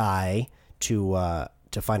the die to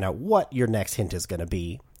find out what your next hint is going to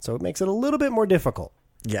be. So it makes it a little bit more difficult.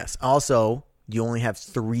 Yes. Also, you only have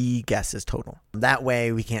 3 guesses total. That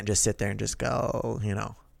way, we can't just sit there and just go,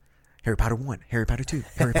 Harry Potter 1, Harry Potter 2,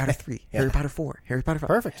 Harry Potter 3, Harry Potter 4, Harry Potter 5.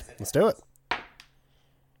 Perfect. Let's do it.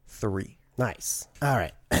 3. Nice. All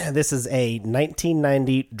right. This is a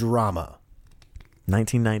 1990 drama.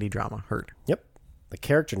 1990 drama. Heard. Yep. The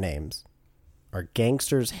character names are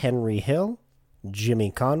gangsters Henry Hill, Jimmy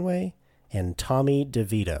Conway, and Tommy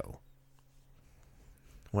DeVito.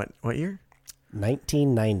 What year?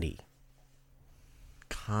 1990.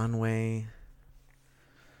 Conway.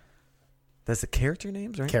 That's the character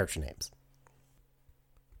names, right? Character names.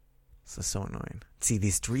 This is so annoying. See,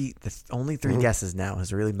 the only 3 guesses now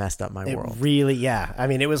has really messed up my world. Really, yeah. I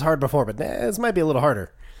mean, it was hard before, but this might be a little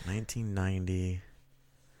harder. 1990.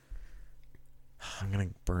 I'm going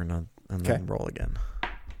to burn and then roll again.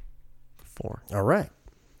 4. All right.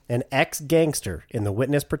 An ex-gangster in the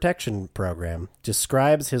Witness Protection Program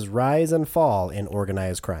describes his rise and fall in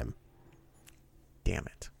organized crime. Damn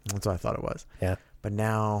it. That's what I thought it was. Yeah. But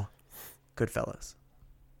now, Goodfellas.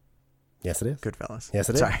 Yes, it is. Goodfellas. Yes,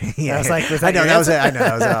 it is. Sorry. Yeah. I was like, I know that was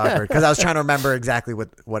awkward because I was trying to remember exactly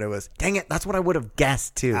what it was. Dang it, that's what I would have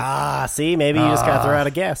guessed too. See, maybe you just gotta throw out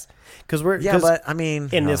a guess but I mean,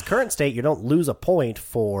 in this current state, you don't lose a point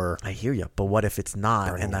for. I hear you, but what if it's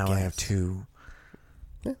not, and now I have 2?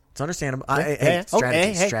 Yeah. It's understandable.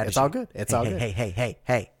 Strategy. Strategy. It's all good. It's all good.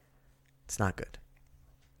 Hey. It's not good.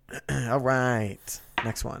 All right.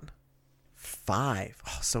 Next one. 5.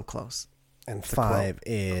 Oh, so close. And 5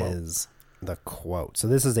 is the quote. So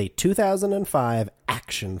this is a 2005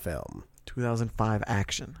 action film. 2005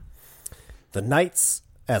 action. The night's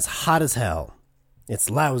as hot as hell. It's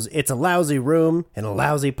a lousy room in a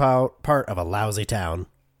lousy part of a lousy town.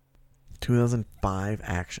 2005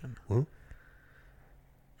 action.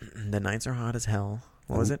 The nights are hot as hell.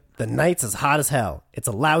 What was it? The night's as hot as hell. It's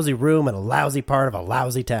a lousy room in a lousy part of a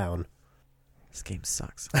lousy town. This game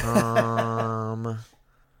sucks.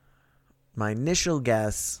 My initial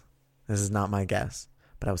guess, this is not my guess,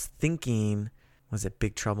 but I was thinking, was it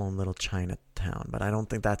Big Trouble in Little Chinatown? But I don't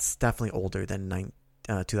think that's definitely older than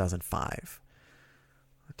 2005.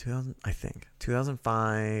 I think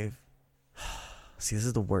 2005. See, this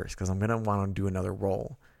is the worst because I'm gonna want to do another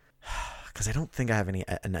roll because I don't think I have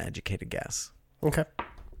an educated guess. Okay,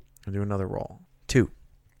 I'll do another roll. 2.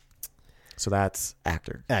 So that's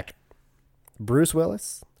actor. Bruce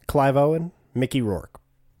Willis, Clive Owen, Mickey Rourke.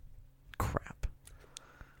 Crap.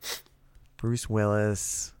 Bruce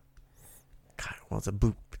Willis. God, well, it's a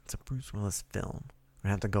Bruce Willis film. We're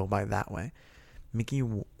gonna have to go by that way. Mickey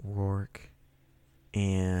Rourke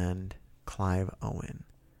and Clive Owen.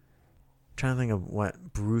 I'm trying to think of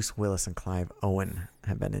what Bruce Willis and Clive Owen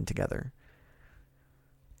have been in together.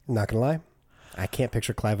 Not gonna lie, I can't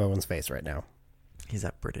picture Clive Owen's face right now. He's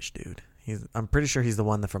that British dude. I'm pretty sure he's the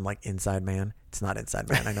one from like Inside Man. It's not Inside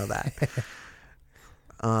Man. I know that.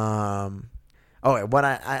 What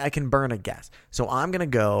I can burn a guess. So I'm gonna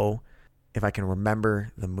go if I can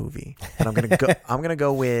remember the movie. And I'm gonna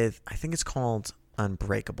go with, I think it's called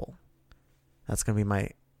Unbreakable. That's gonna be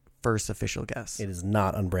my first official guess. It is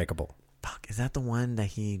not Unbreakable. Fuck, is that the one that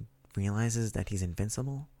he realizes that he's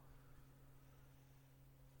invincible?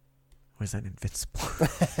 Or is that Invincible?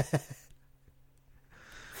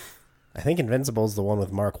 I think Invincible is the one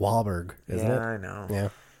with Mark Wahlberg, isn't it? Yeah, I know. Yeah.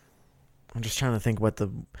 I'm just trying to think what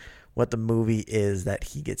the movie is that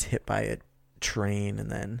he gets hit by a train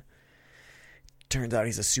and then turns out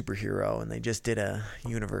he's a superhero, and they just did a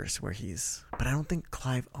universe where but I don't think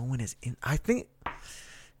Clive Owen is in. I think I'm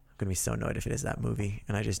gonna be so annoyed if it is that movie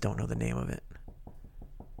and I just don't know the name of it.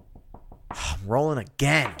 I'm rolling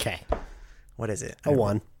again. Okay. What is it? A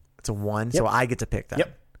 1. It's a 1, yep. So I get to pick then.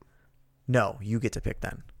 Yep. No, you get to pick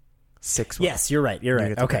then. 6. Yes, you're right. You're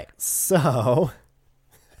right. Okay, so.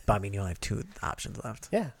 But I mean, you only have 2 options left.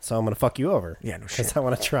 Yeah, so I'm going to fuck you over. Yeah, no shit. Because I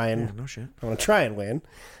want to try and. Yeah, no shit. I want to try and win.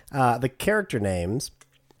 The character names: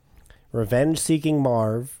 Revenge-seeking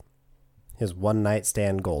Marv, his one-night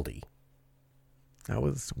stand Goldie. That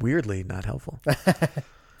was weirdly not helpful.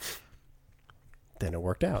 Then it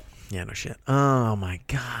worked out. Yeah, no shit. Oh my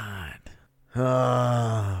god.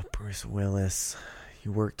 Oh, Bruce Willis,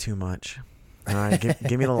 you work too much. All right,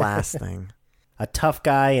 give me the last thing. A tough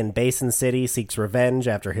guy in Basin City seeks revenge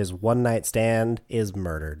after his one-night stand is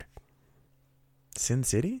murdered. Sin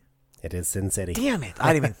City? It is Sin City. Damn it.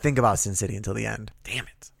 I didn't even think about Sin City until the end. Damn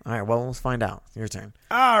it. All right, well, let's find out. Your turn.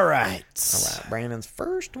 All right. Brandon's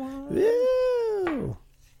first one.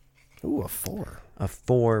 Ooh, a 4. A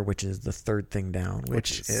 4, which is the third thing down,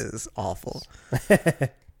 which is awful.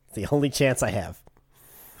 It's the only chance I have.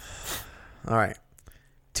 All right.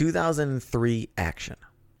 2003 action.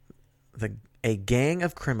 A gang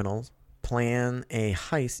of criminals plan a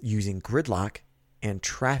heist using gridlock and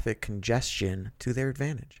traffic congestion to their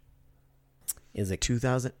advantage. Is it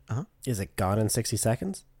 2000? Is it Gone in 60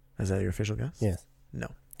 Seconds? Is that your official guess? Yes. No.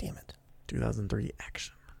 Damn it. 2003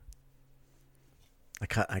 action.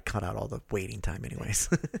 I cut out all the waiting time anyways.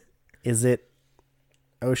 Is it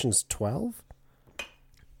Ocean's 12?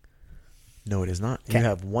 No, it is not. Okay. You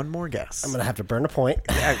have one more guess. I'm going to have to burn a point.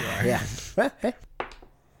 Yeah, you are. Yeah. Hey.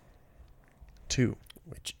 2.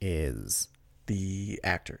 Which is the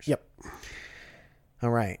actors. Yep. All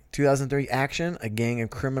right. 2003 action. A gang of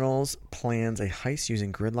criminals plans a heist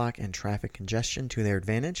using gridlock and traffic congestion to their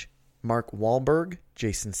advantage. Mark Wahlberg,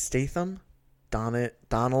 Jason Statham,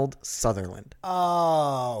 Donald Sutherland.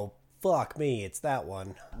 Oh, fuck me. It's that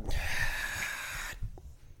one.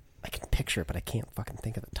 I can picture it, but I can't fucking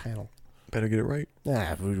think of the title. Better get it right.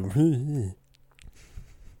 I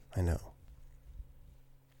know.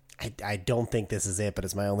 I don't think this is it, but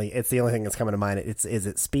it's the only thing that's coming to mind. Is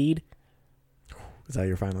it Speed? Is that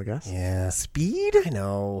your final guess? Yeah. Speed? I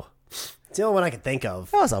know. It's the only one I can think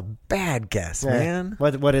of. That was a bad guess, man.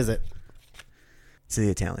 What is it? It's The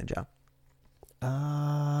Italian Job.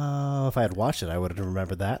 If I had watched it, I would have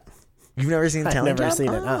remembered that. You've never seen Italian Job? I've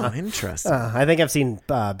never seen it. Oh, interesting. I think I've seen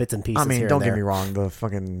bits and pieces. I mean, here don't and get there. me wrong.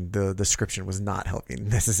 The description was not helping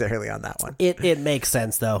necessarily on that one. It makes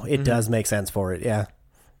sense though. It does make sense for it. Yeah.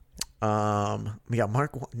 We got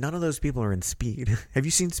Mark. None of those people are in Speed. Have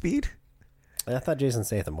you seen Speed? I thought Jason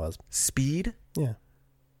Statham was. Speed? Yeah.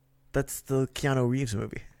 That's the Keanu Reeves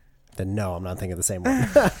movie. Then no, I'm not thinking of the same one.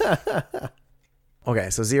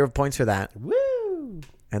 Okay, so 0 points for that. Woo!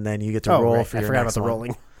 And then you get to roll for your I forgot about the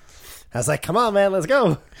rolling. I was like, come on, man, let's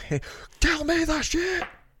go. Hey, tell me the shit.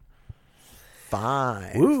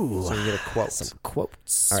 5. Ooh. So you get a quote. Some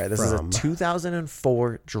quotes. All right, this is a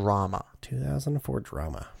 2004 drama. 2004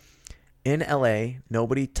 drama. In LA,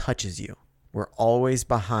 nobody touches you. We're always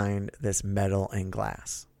behind this metal and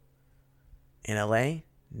glass. In LA,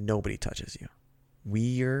 nobody touches you.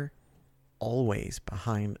 We're always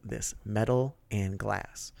behind this metal and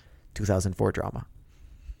glass. 2004 drama.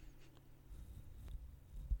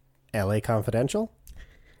 LA Confidential?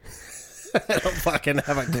 I don't fucking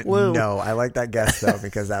have a clue. No, I like that guess though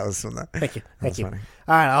because that was from the. Thank you. Thank you. Funny.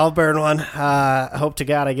 All right, I'll burn one. Hope to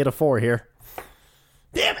God I get a 4 here.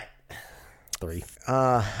 Damn it. 3.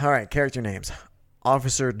 All right, character names.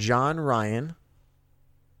 Officer John Ryan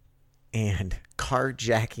and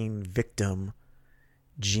carjacking victim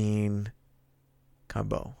Jean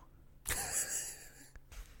Cabot.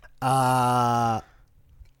 I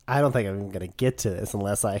don't think I'm going to get to this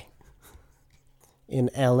unless I... In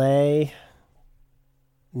LA,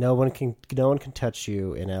 no one can touch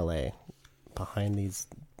you in LA behind these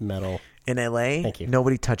metal. In LA, Thank you.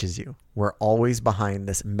 Nobody touches you. We're always behind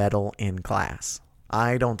this metal and glass.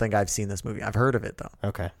 I don't think I've seen this movie. I've heard of it though.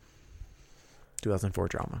 Okay. 2004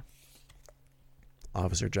 drama.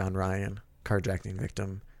 Officer John Ryan, carjacking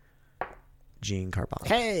victim Jean Cabot.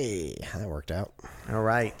 Hey, that worked out. All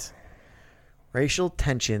right. Racial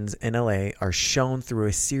tensions in LA are shown through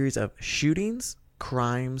a series of shootings,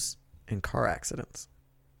 crimes, and car accidents.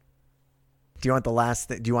 Do you want the last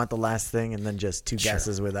thing? Do you want the last thing and then just two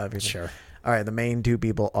guesses with everything? Sure. All right. The main two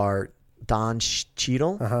people are Don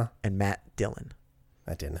Cheadle and Matt Dillon.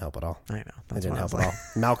 That didn't help at all. I know. That didn't help at all.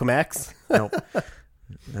 Malcolm X? Nope.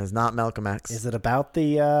 That's not Malcolm X. Is it about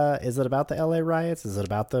the LA riots? Is it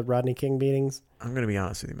about the Rodney King beatings? I'm gonna be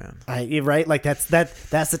honest with you, man. Right? Like that's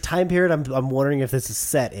the time period I'm wondering if this is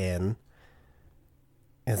set in.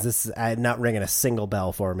 Is this not ringing a single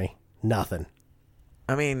bell for me? Nothing.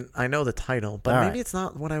 I mean, I know the title, but All maybe right. it's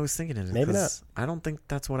not what I was thinking it is. Maybe not. I don't think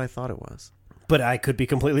that's what I thought it was. But I could be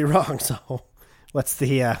completely wrong. So, what's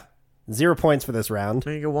the 0 points for this round.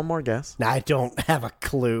 There you go. One more guess. I don't have a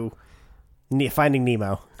clue. Finding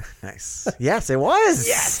Nemo. Nice. Yes, it was.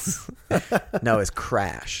 Yes. No, it's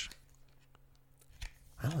Crash.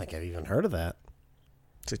 I don't think I've even heard of that.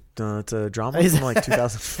 It's a drama from like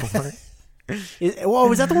 2004.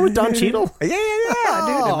 Was that the one with Don Cheadle? Yeah,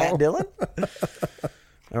 dude. And Matt Dillon.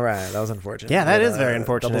 All right, that was unfortunate. Yeah, that is very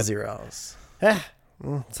unfortunate. Double zeros.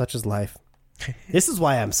 Such is life. This is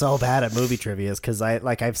why I'm so bad at movie trivia, because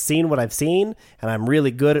I've seen what I've seen, and I'm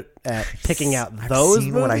really good at picking out those I've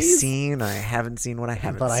seen movies. what I've seen. I haven't seen what I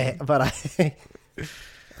haven't seen.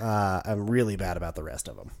 I'm really bad about the rest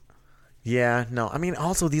of them. Yeah, no. I mean,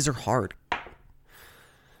 also these are hard.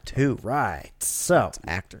 Too. Right. So it's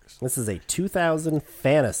actors. This is a 2000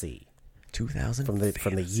 fantasy. 2000 from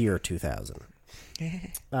the year 2000.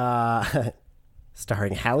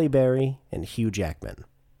 Starring Halle Berry and Hugh Jackman.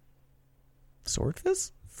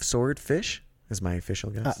 Swordfish? Swordfish is my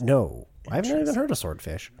official guess. No, I've never even heard of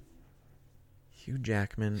Swordfish. Hugh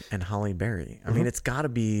Jackman and Halle Berry. I mean, it's got to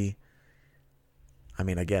be. I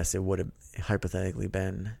mean, I guess it would have hypothetically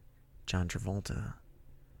been John Travolta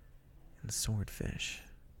and Swordfish.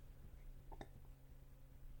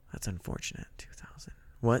 That's unfortunate. 2000.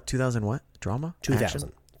 What? 2000 what? Drama? 2000.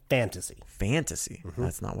 Action? Fantasy.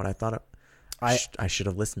 That's not what I thought. I should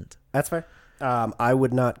have listened. That's fair. I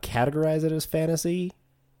would not categorize it as fantasy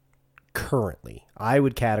currently. I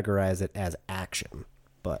would categorize it as action,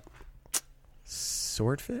 but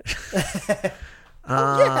Swordfish?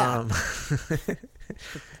 Yeah.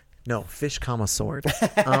 No, fish, sword.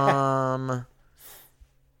 Oh my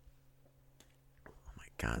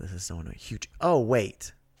God, this is so annoying. Huge. Oh,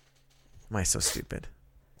 wait. Am I so stupid?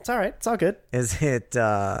 It's all right. It's all good. Is it,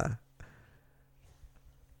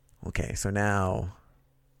 okay, so now,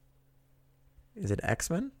 is it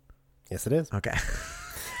X-Men? Yes, it is. Okay.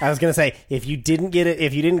 I was going to say, if you didn't get it,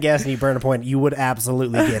 if you didn't guess and you burn a point, you would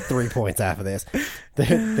absolutely get 3 points after this.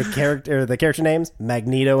 The character names,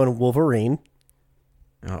 Magneto and Wolverine.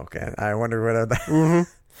 Okay. I wonder what that.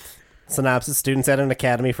 Synopsis: students at an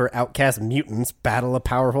academy for outcast mutants battle a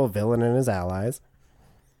powerful villain and his allies.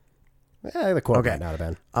 Yeah, the quote might not have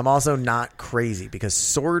been. I'm also not crazy because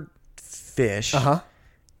Swordfish,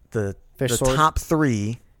 the sword. top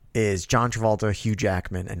 3 is John Travolta, Hugh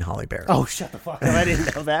Jackman, and Halle Berry. Oh, shut the fuck up. I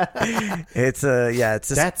didn't know that. It's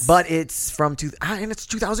but it's from and it's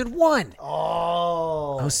 2001.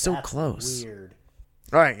 Oh, I was so close. Weird.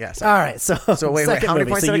 All right, yes. All right, so wait, how many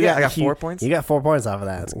points did I get? I got 4 points. You got 4 points off of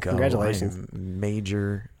that. Congratulations.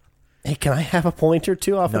 Major. Hey, can I have a point or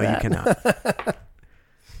two off of that? No, you cannot.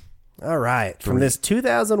 All right, from this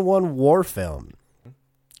 2001 war film,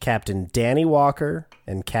 Captain Danny Walker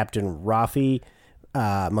and Captain Rafi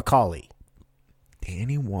Macaulay.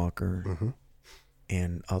 Danny Walker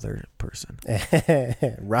and other person.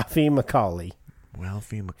 Rafi Macaulay.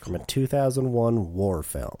 Ralphie Macaulay. From a 2001 war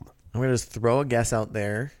film. I'm going to just throw a guess out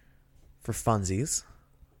there for funsies.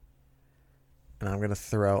 And I'm going to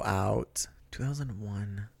throw out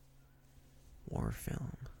 2001 war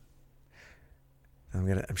film.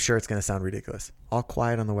 I'm sure it's going to sound ridiculous. All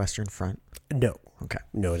Quiet on the Western Front. No. Okay.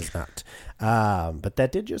 No, it is not. But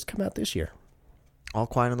that did just come out this year. All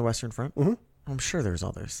Quiet on the Western Front? Mm-hmm. I'm sure there's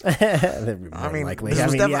others. I mean, likely. I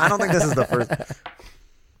don't think this is the first.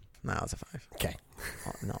 No, it's a 5. Okay.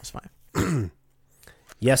 No, it's 5.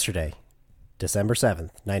 Yesterday, December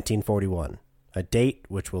 7th, 1941. A date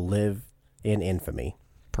which will live in infamy.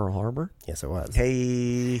 Pearl Harbor? Yes, it was.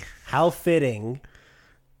 Hey. How fitting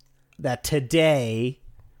that today,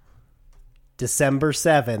 December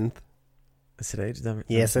 7th. Is today December 7th?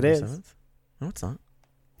 Yes, it is. No, it's not.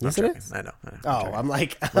 Yes, it is. I know. I'm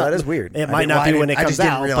like... Well, that is weird. It might not be when it comes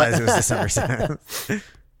out. I just didn't realize it was December 7th.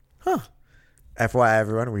 Huh. FYI,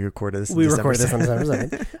 everyone, we recorded this on December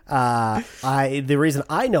 7th. The reason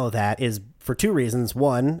I know that is for 2 reasons.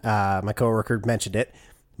 One, my coworker mentioned it,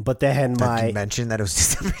 but then Did you mention that it was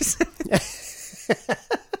December 7th?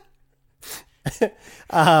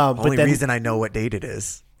 Only reason I know what date it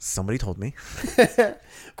is. Somebody told me. But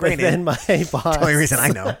then my boss... The only reason I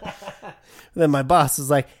know. Then my boss was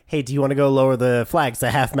like, hey, do you want to go lower the flags to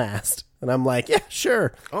half-mast? And I'm like, yeah,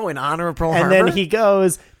 sure. Oh, in honor of Pearl Harbor? And then he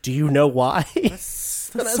goes, do you know why? That's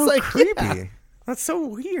so like, creepy. Yeah. That's so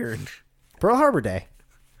weird. Pearl Harbor Day.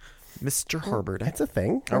 Mr. Harbor Day. That's a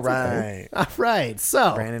thing. All right. All right.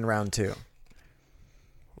 So. Brandon, round 2.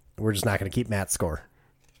 We're just not going to keep Matt's score.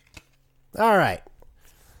 All right.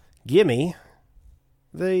 Give me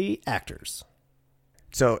the actors.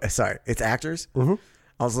 So, sorry. It's actors? Mm-hmm.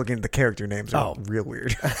 I was looking at the character names. Are real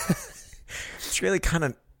weird. It's really kind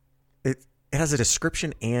of... It has a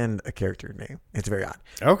description and a character name. It's very odd.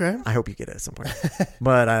 Okay. I hope you get it at some point.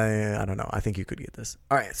 But I don't know. I think you could get this.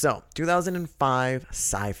 All right. So 2005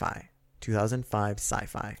 sci-fi. 2005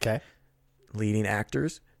 sci-fi. Okay. Leading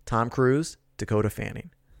actors: Tom Cruise, Dakota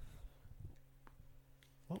Fanning.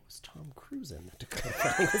 What was Tom Cruise in? Dakota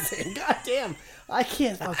Fanning was in. God damn. I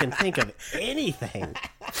can't fucking think of anything.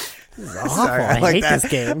 This is awful. Sorry, I hate that.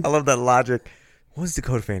 this game. I love that logic. What was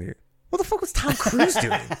Dakota Fanning? What the fuck was Tom Cruise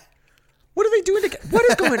doing? What are they doing? What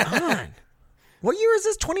is going on? What year is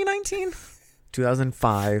this? 2019?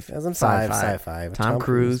 2005. 2005 sci-fi. Tom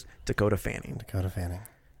Cruise, Dakota Fanning. Dakota Fanning.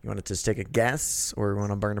 You want to just take a guess, or you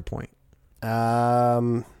want to burn a point?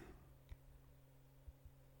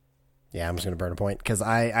 Yeah, I'm just gonna burn a point because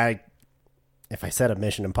if I said a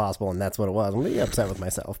Mission Impossible and that's what it was, I'm gonna be upset with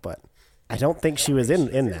myself. But I don't think she was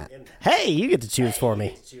in that. Hey, you get to choose for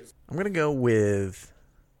me. I'm gonna go with,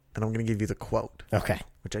 and I'm gonna give you the quote. Okay.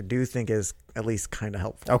 Which I do think is at least kind of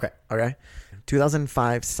helpful. Okay.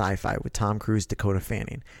 2005 sci-fi with Tom Cruise, Dakota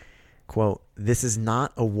Fanning. Quote: "This is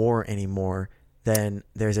not a war anymore. Then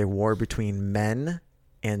there's a war between men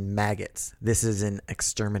and maggots. This is an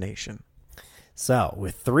extermination." So,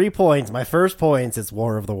 with 3 points, my first points is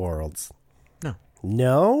War of the Worlds. No.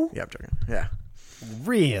 No? Yeah, I'm joking. Yeah.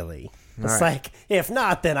 Really? It's right. like, if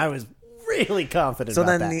not, then I was really confident So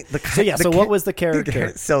about then that. So what was the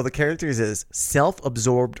character? So the characters is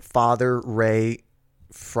self-absorbed father Ray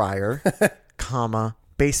Fryer, comma,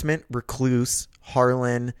 basement recluse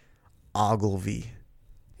Harlan Ogilvy.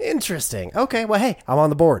 Interesting. Okay, well, hey, I'm on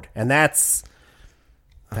the board, and that's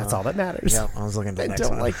all that matters. Yeah, I was looking at the I next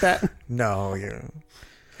don't one. like that. No, yeah.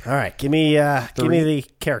 All right, give me the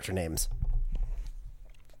character names.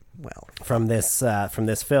 Well, from this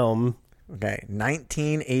film. Okay,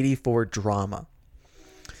 1984 drama.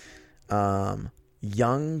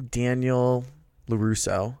 Young Daniel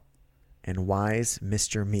LaRusso and wise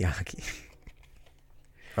Mr. Miyagi.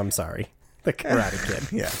 I'm sorry, the Karate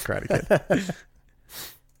Kid. Yeah, Karate Kid.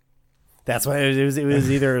 That's why it was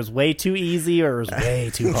either it was way too easy or it was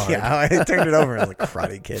way too hard. Yeah, I turned it over and I was like,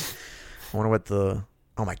 Karate Kid. I wonder what oh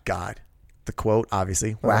my God. The quote,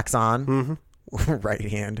 obviously, wax on, right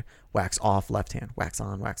hand, wax off, left hand, wax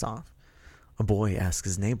on, wax off. A boy asks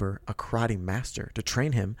his neighbor, a karate master, to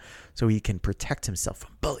train him so he can protect himself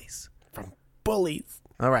from bullies. From bullies.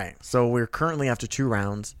 All right. So we're currently after 2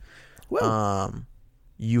 rounds. Whoa.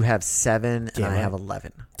 You have 7 and I have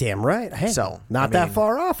 11. Damn right. Hey, so not that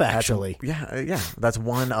far off, actually. Yeah. That's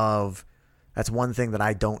one thing that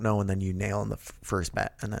I don't know, and then you nail in the first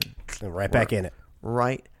bet, and then right back in it.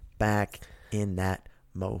 Right back in that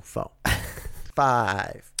mofo.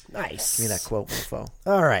 5. Nice. Give me that quote, mofo.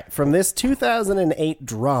 All right. From this 2008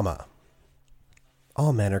 drama,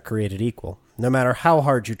 all men are created equal. No matter how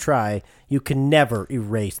hard you try, you can never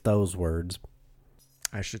erase those words.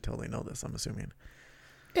 I should totally know this, I'm assuming.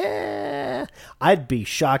 I'd be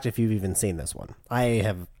shocked if you've even seen this one.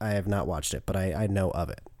 I have not watched it, but I know of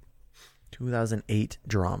it. 2008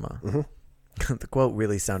 drama. Mm-hmm. The quote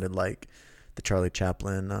really sounded like the Charlie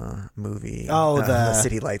Chaplin movie. Oh, the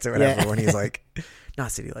City Lights or whatever. Yeah. When he's like,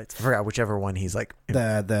 not City Lights. I forgot whichever one he's like.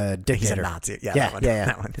 The dictator. He's a Nazi. Yeah, yeah, that one. yeah.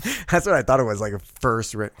 That one. That's what I thought it was, like a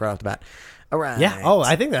first right off the bat. All right. Yeah. Oh,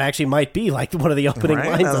 I think that actually might be like one of the opening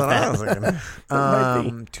lines of that. I was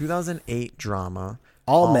thinking. 2008 drama.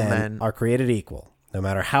 All men are created equal. No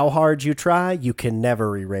matter how hard you try, you can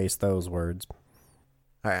never erase those words.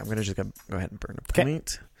 All right, I'm going to just go ahead and burn a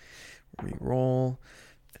point. Reroll.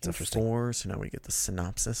 It's a 4, so now we get the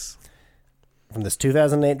synopsis. From this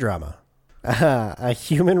 2008 drama. A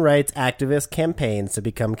human rights activist campaigns to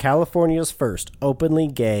become California's first openly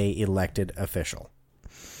gay elected official.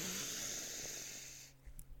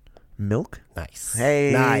 Milk? Nice.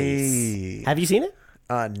 Hey. Nice. Have you seen it?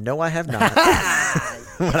 No, I have not.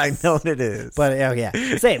 But I know what it is. But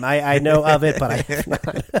yeah, same. I know of it, but I have not.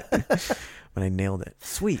 But I nailed it.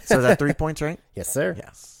 Sweet. So is that 3 points, right? Yes, sir.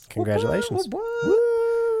 Yes. Congratulations.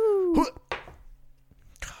 Woo.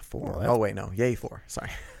 4. Well, wait, no. Yay, 4. Sorry.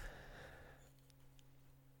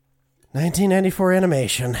 1994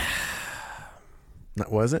 animation.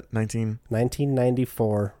 Was it?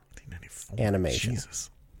 1994 animation. Jesus.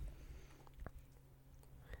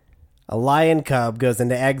 A lion cub goes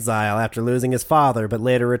into exile after losing his father, but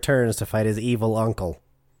later returns to fight his evil uncle.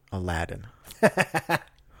 Aladdin.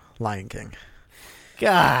 Lion King.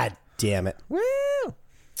 God damn it. Woo!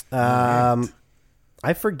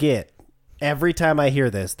 I forget every time I hear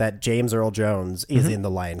this that James Earl Jones is in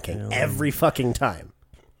The Lion King. Every fucking time.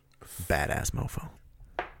 Badass mofo.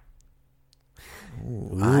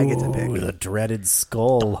 Ooh, I get to pick. The dreaded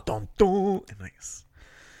skull. Dun, dun, dun. Nice.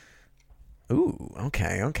 Ooh,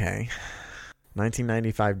 okay.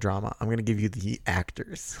 1995 drama. I'm going to give you the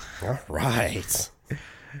actors. All right.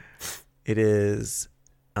 It is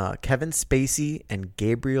Kevin Spacey and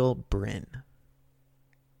Gabriel Brin.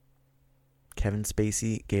 Kevin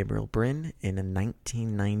Spacey, Gabriel Brin in a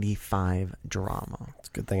 1995 drama. It's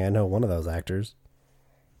a good thing I know one of those actors.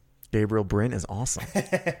 Gabriel Brin is awesome.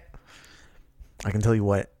 I can tell you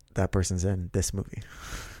what that person's in this movie.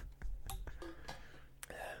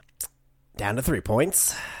 Down to 3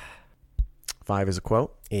 points. 5 is a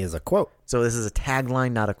quote. Is a quote. So this is a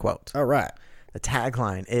tagline, not a quote. All right. The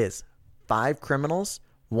tagline is 5 criminals,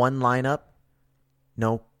 1 lineup,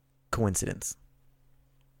 no coincidence.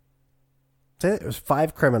 It was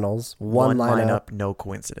 5 criminals, 1 lineup, no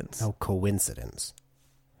coincidence. No coincidence.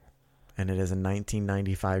 And it is a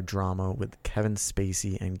 1995 drama with Kevin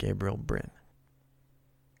Spacey and Gabriel Brin.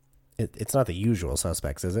 It's not The Usual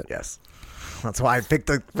Suspects, is it? Yes. That's why I picked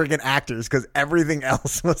the freaking actors, because everything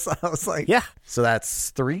else was, I was like... Yeah. So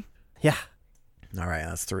that's 3? Yeah. All right,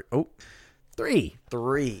 that's 3. Oh. 3.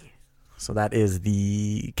 So that is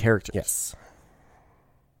the characters. Yes.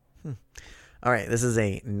 All right, this is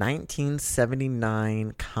a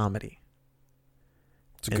 1979 comedy.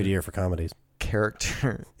 It's a good year for comedies.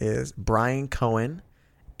 Character is Brian Cohen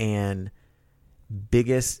and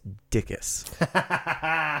Biggest Dickus.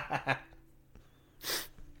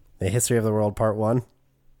 The History of the World Part 1?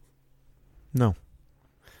 No.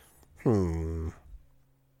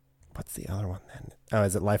 What's the other one then? Oh,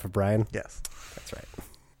 is it Life of Brian? Yes. That's right.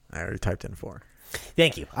 I already typed in 4.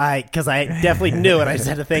 Thank you. Because I definitely knew it. I just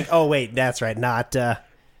had to think, oh, wait, that's right. Not... I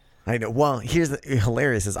know. Well, here's the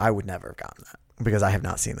hilarious is I would never have gotten that because I have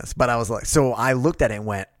not seen this. But I was like, so I looked at it and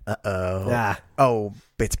went, uh-oh. Yeah. Oh,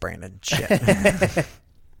 it's Brandon. Shit.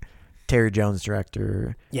 Terry Jones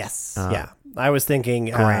director. Yes. Yeah. I was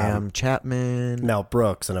thinking... Graham Chapman. Mel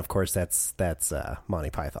Brooks. And, of course, that's Monty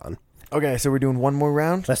Python. Okay, so we're doing one more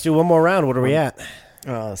round? Let's do one more round. What are we at?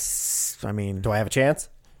 I mean... Do I have a chance?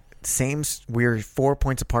 Same. We're 4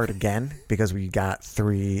 points apart again because we got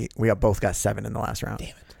 3. We both got 7 in the last round. Damn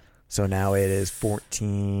it. So now it is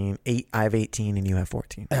 14. 8. I have 18 and you have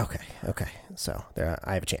 14. Okay. So there,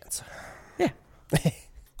 I have a chance. Yeah.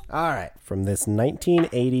 All right. From this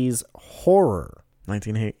 1980s horror.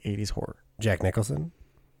 1980s horror. Jack Nicholson,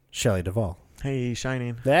 Shelley Duvall. Hey,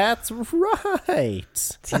 Shining. That's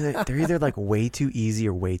right. They're either like way too easy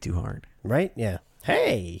or way too hard. Right? Yeah.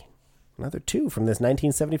 Hey. Another 2 from this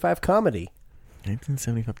 1975 comedy.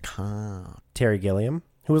 1975 Terry Gilliam,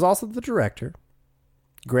 who was also the director,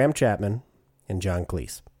 Graham Chapman, and John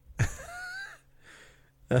Cleese.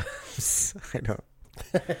 I know.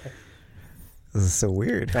 This is so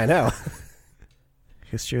weird. I know.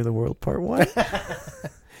 History of the World Part 1.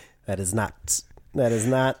 That is not.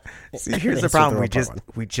 See, here's the problem.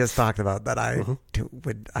 We just talked about that. I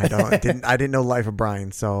didn't know Life of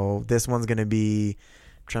Brian. So this one's gonna be.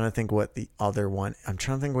 I'm trying to think what the other one. I'm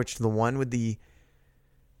trying to think which the one with the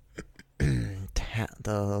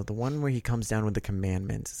the one where he comes down with the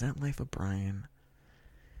commandments. Is that Life of Brian?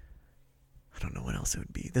 I don't know what else it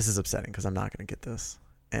would be. This is upsetting because I'm not gonna get this,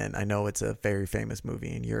 and I know it's a very famous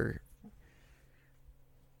movie, and you're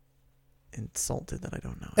insulted that I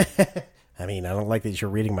don't know it. I mean, I don't like that you're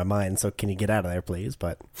reading my mind, so can you get out of there, please?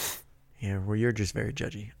 But yeah, well, you're just very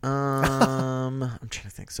judgy. I'm trying to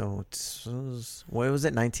think. So what was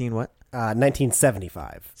it?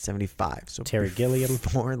 1975. 75. So Terry Gilliam.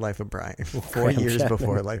 Before Life of Brian. 4 years Chapman.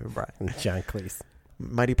 before Life of Brian. And John Cleese.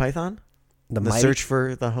 Mighty Python? The Search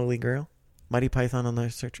for the Holy Grail? Mighty Python on the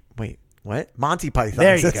Search... Wait, what? Monty Python.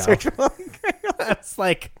 There you go. Search for the Holy Grail. That's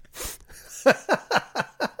like...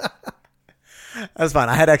 That's fine.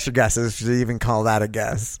 I had extra guesses to even call that a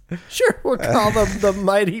guess. Sure, we'll call them the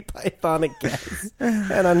Mighty Python a guess.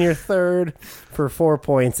 And on your third, for 4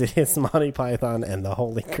 points, it is Monty Python and the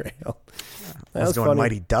Holy Grail. That was going funny.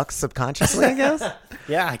 Mighty Ducks subconsciously, I guess.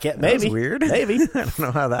 Yeah, I get maybe. That was weird. Maybe. I don't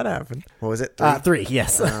know how that happened. What was it? 3? 3,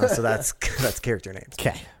 yes. So that's character names.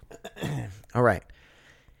 Okay. All right.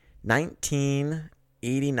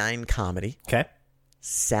 1989 comedy. Okay.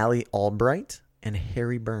 Sally Albright and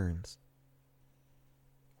Harry Burns.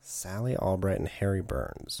 Sally Albright and Harry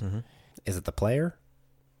Burns. Mm-hmm. Is it The Player?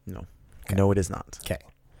 No. Okay. No, it is not. Okay.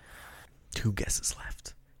 2 guesses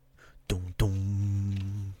left. Dum,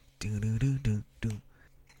 dum. Do, do, do, do, do.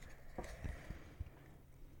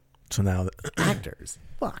 So now... Actors.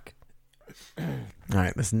 Fuck. All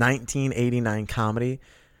right. This 1989 comedy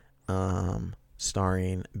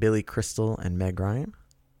starring Billy Crystal and Meg Ryan.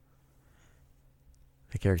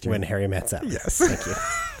 The character... When Harry Met Sally. Yes. Thank you.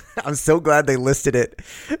 I'm so glad they listed it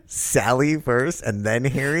Sally first and then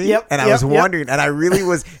Harry. Yep. And I was wondering, and I really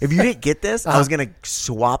was, if you didn't get this, I was going to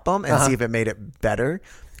swap them and see if it made it better.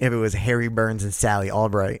 If it was Harry Burns and Sally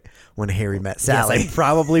Albright when Harry met Sally. Yes, I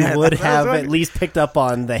probably would have at least picked up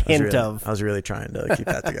on the hint of. I was really trying to keep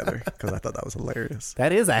that together because I thought that was hilarious.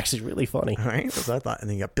 That is actually really funny. Right? That's what I thought. And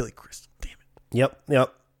then you got Billy Crystal. Damn it.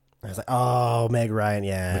 Yep. I was like, oh, Meg Ryan,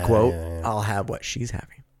 yeah. The quote, yeah. I'll have what she's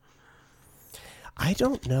having. I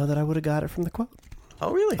don't know that I would have got it from the quote.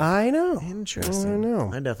 Oh, really? I know. Interesting. I know.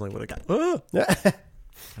 I definitely would have got it.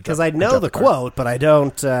 Because I know the quote, but I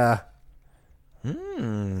don't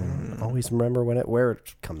Hmm. always remember where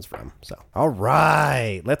it comes from. So, all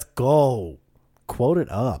right, let's go. Quote it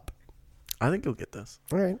up. I think you'll get this.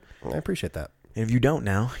 All right, I appreciate that. And if you don't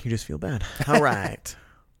now, you just feel bad. All right.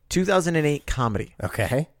 2008 comedy.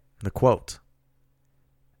 Okay. The quote.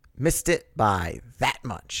 Missed it by that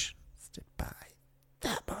much. Missed it by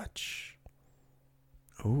that much.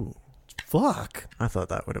 Ooh. Fuck. I thought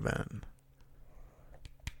that would have been.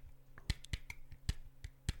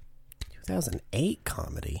 2008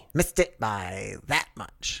 comedy. Missed it by that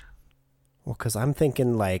much. Well, because I'm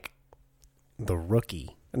thinking like The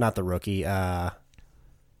Rookie. Not The Rookie.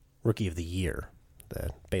 Rookie of the Year.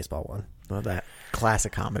 The baseball one. Well, that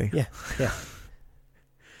classic comedy. Yeah.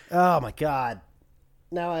 Oh, my God.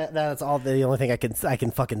 Now that's all. The only thing I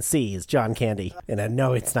can fucking see is John Candy. And I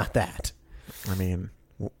know it's not that. I mean,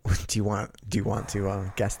 do you want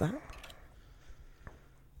to guess that?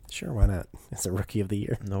 Sure, why not? It's a Rookie of the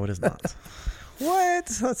Year. No, it is not. What?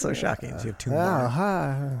 That's so shocking. So you have two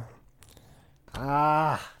more.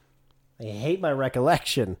 I hate my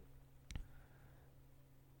recollection.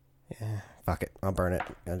 Yeah, fuck it. I'll burn it.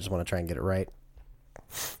 I just want to try and get it right.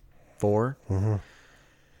 4. Mm-hmm.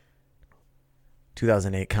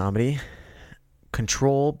 2008 comedy.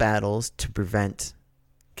 Control battles to prevent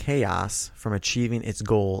chaos from achieving its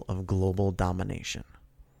goal of global domination.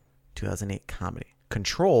 2008 comedy.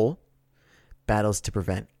 Control battles to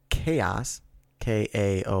prevent chaos,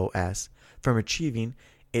 K-A-O-S, from achieving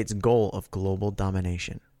its goal of global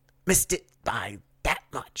domination. Missed it by that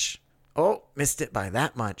much. Oh, missed it by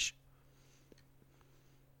that much.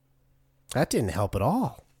 That didn't help at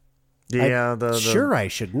all. Yeah, sure I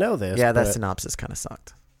should know this. Yeah, that synopsis kind of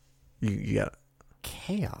sucked. You got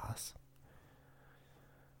chaos.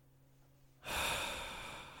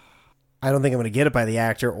 I don't think I'm going to get it by the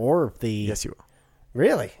actor or the. Yes, you will.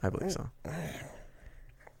 Really? I believe so.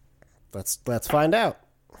 Let's find out.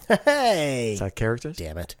 Hey, is that characters?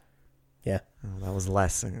 Damn it! Yeah, that was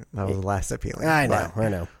less appealing. I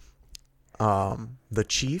know. The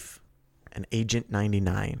Chief and Agent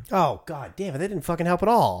 99. Oh God, damn it! They didn't fucking help at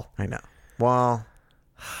all. I know. Well,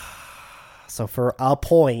 so for a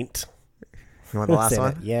point, you want the last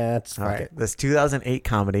one? Yeah. All right. This 2008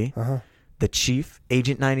 comedy. The Chief,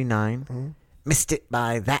 Agent 99, missed it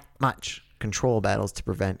by that much. Control battles to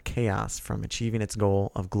prevent chaos from achieving its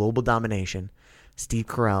goal of global domination. Steve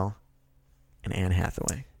Carell and Anne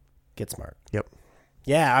Hathaway. Get Smart. Yep.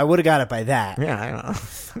 Yeah, I would have got it by that. Yeah, I don't know.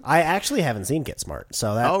 I actually haven't seen Get Smart,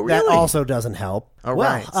 so that really? that also doesn't help. All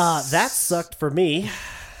right. That sucked for me.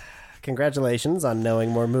 Congratulations on knowing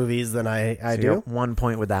more movies than I do. 1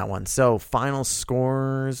 point with that one. So final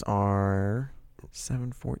scores are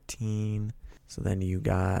 7-14. So then you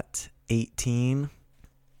got 18.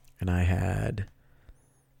 And I had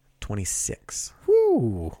 26.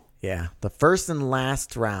 Woo. Yeah. The first and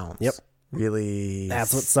last rounds. Yep. Really.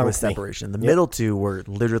 That's what sunk me. Separation. The middle two were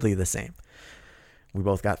literally the same. We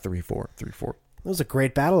both got 3-4. 3-4. It was a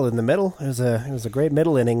great battle in the middle. It was a great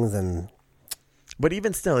middle innings, but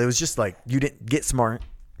even still, it was just like you didn't get smart.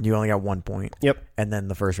 You only got 1 point. Yep. And then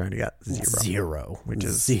the first round you got 0. 0. Which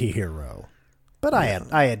is 0. But I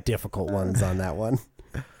had difficult ones on that one.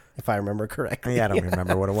 If I remember correctly. Yeah, I don't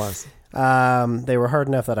remember what it was. They were hard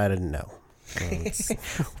enough that I didn't know.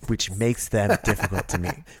 Which makes them difficult to me.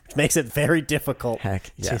 Which makes it very difficult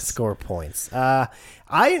to score points. I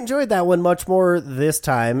enjoyed that one much more this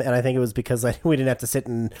time, and I think it was because we didn't have to sit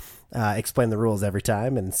and explain the rules every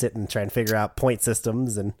time and sit and try and figure out point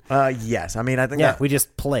systems. And yes, I mean, I think we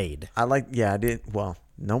just played. I did. Well,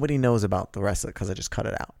 nobody knows about the rest of it because I just cut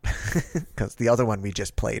it out. Because the other one we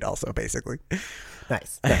just played also, basically.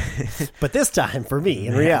 Nice. But this time for me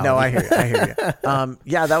in reality. No, I hear you.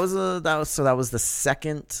 Yeah, that was the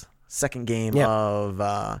second game of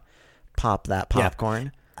Pop That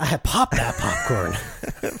Popcorn. I pop that popcorn.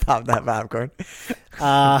 Pop that popcorn.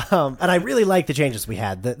 And I really like the changes we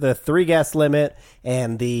had. The 3 guest limit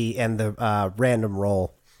and the random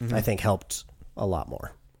roll I think helped a lot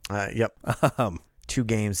more. Yep. 2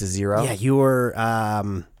 games to 0. Yeah, you were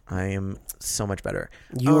I am so much better.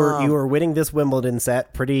 You were winning this Wimbledon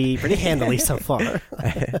set pretty handily so far.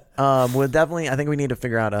 We'll definitely. I think we need to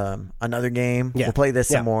figure out another game. Yeah. We'll play this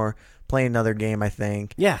some more. Play another game. I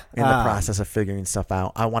think. Yeah. In the process of figuring stuff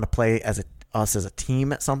out, I want to play us as a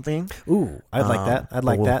team at something. Ooh, I'd like that. I'd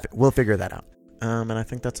like that. We'll figure that out. And I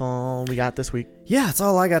think that's all we got this week. Yeah, that's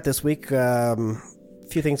all I got this week.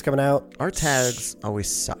 Few things coming out. Our tags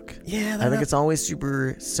always suck. Yeah, I think it's always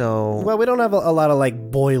super so. Well, we don't have a lot of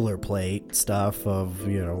like boilerplate stuff of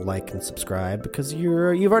like and subscribe because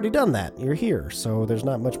you've already done that. You're here, so there's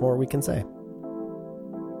not much more we can say.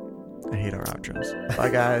 I hate our outros. Bye,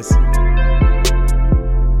 guys.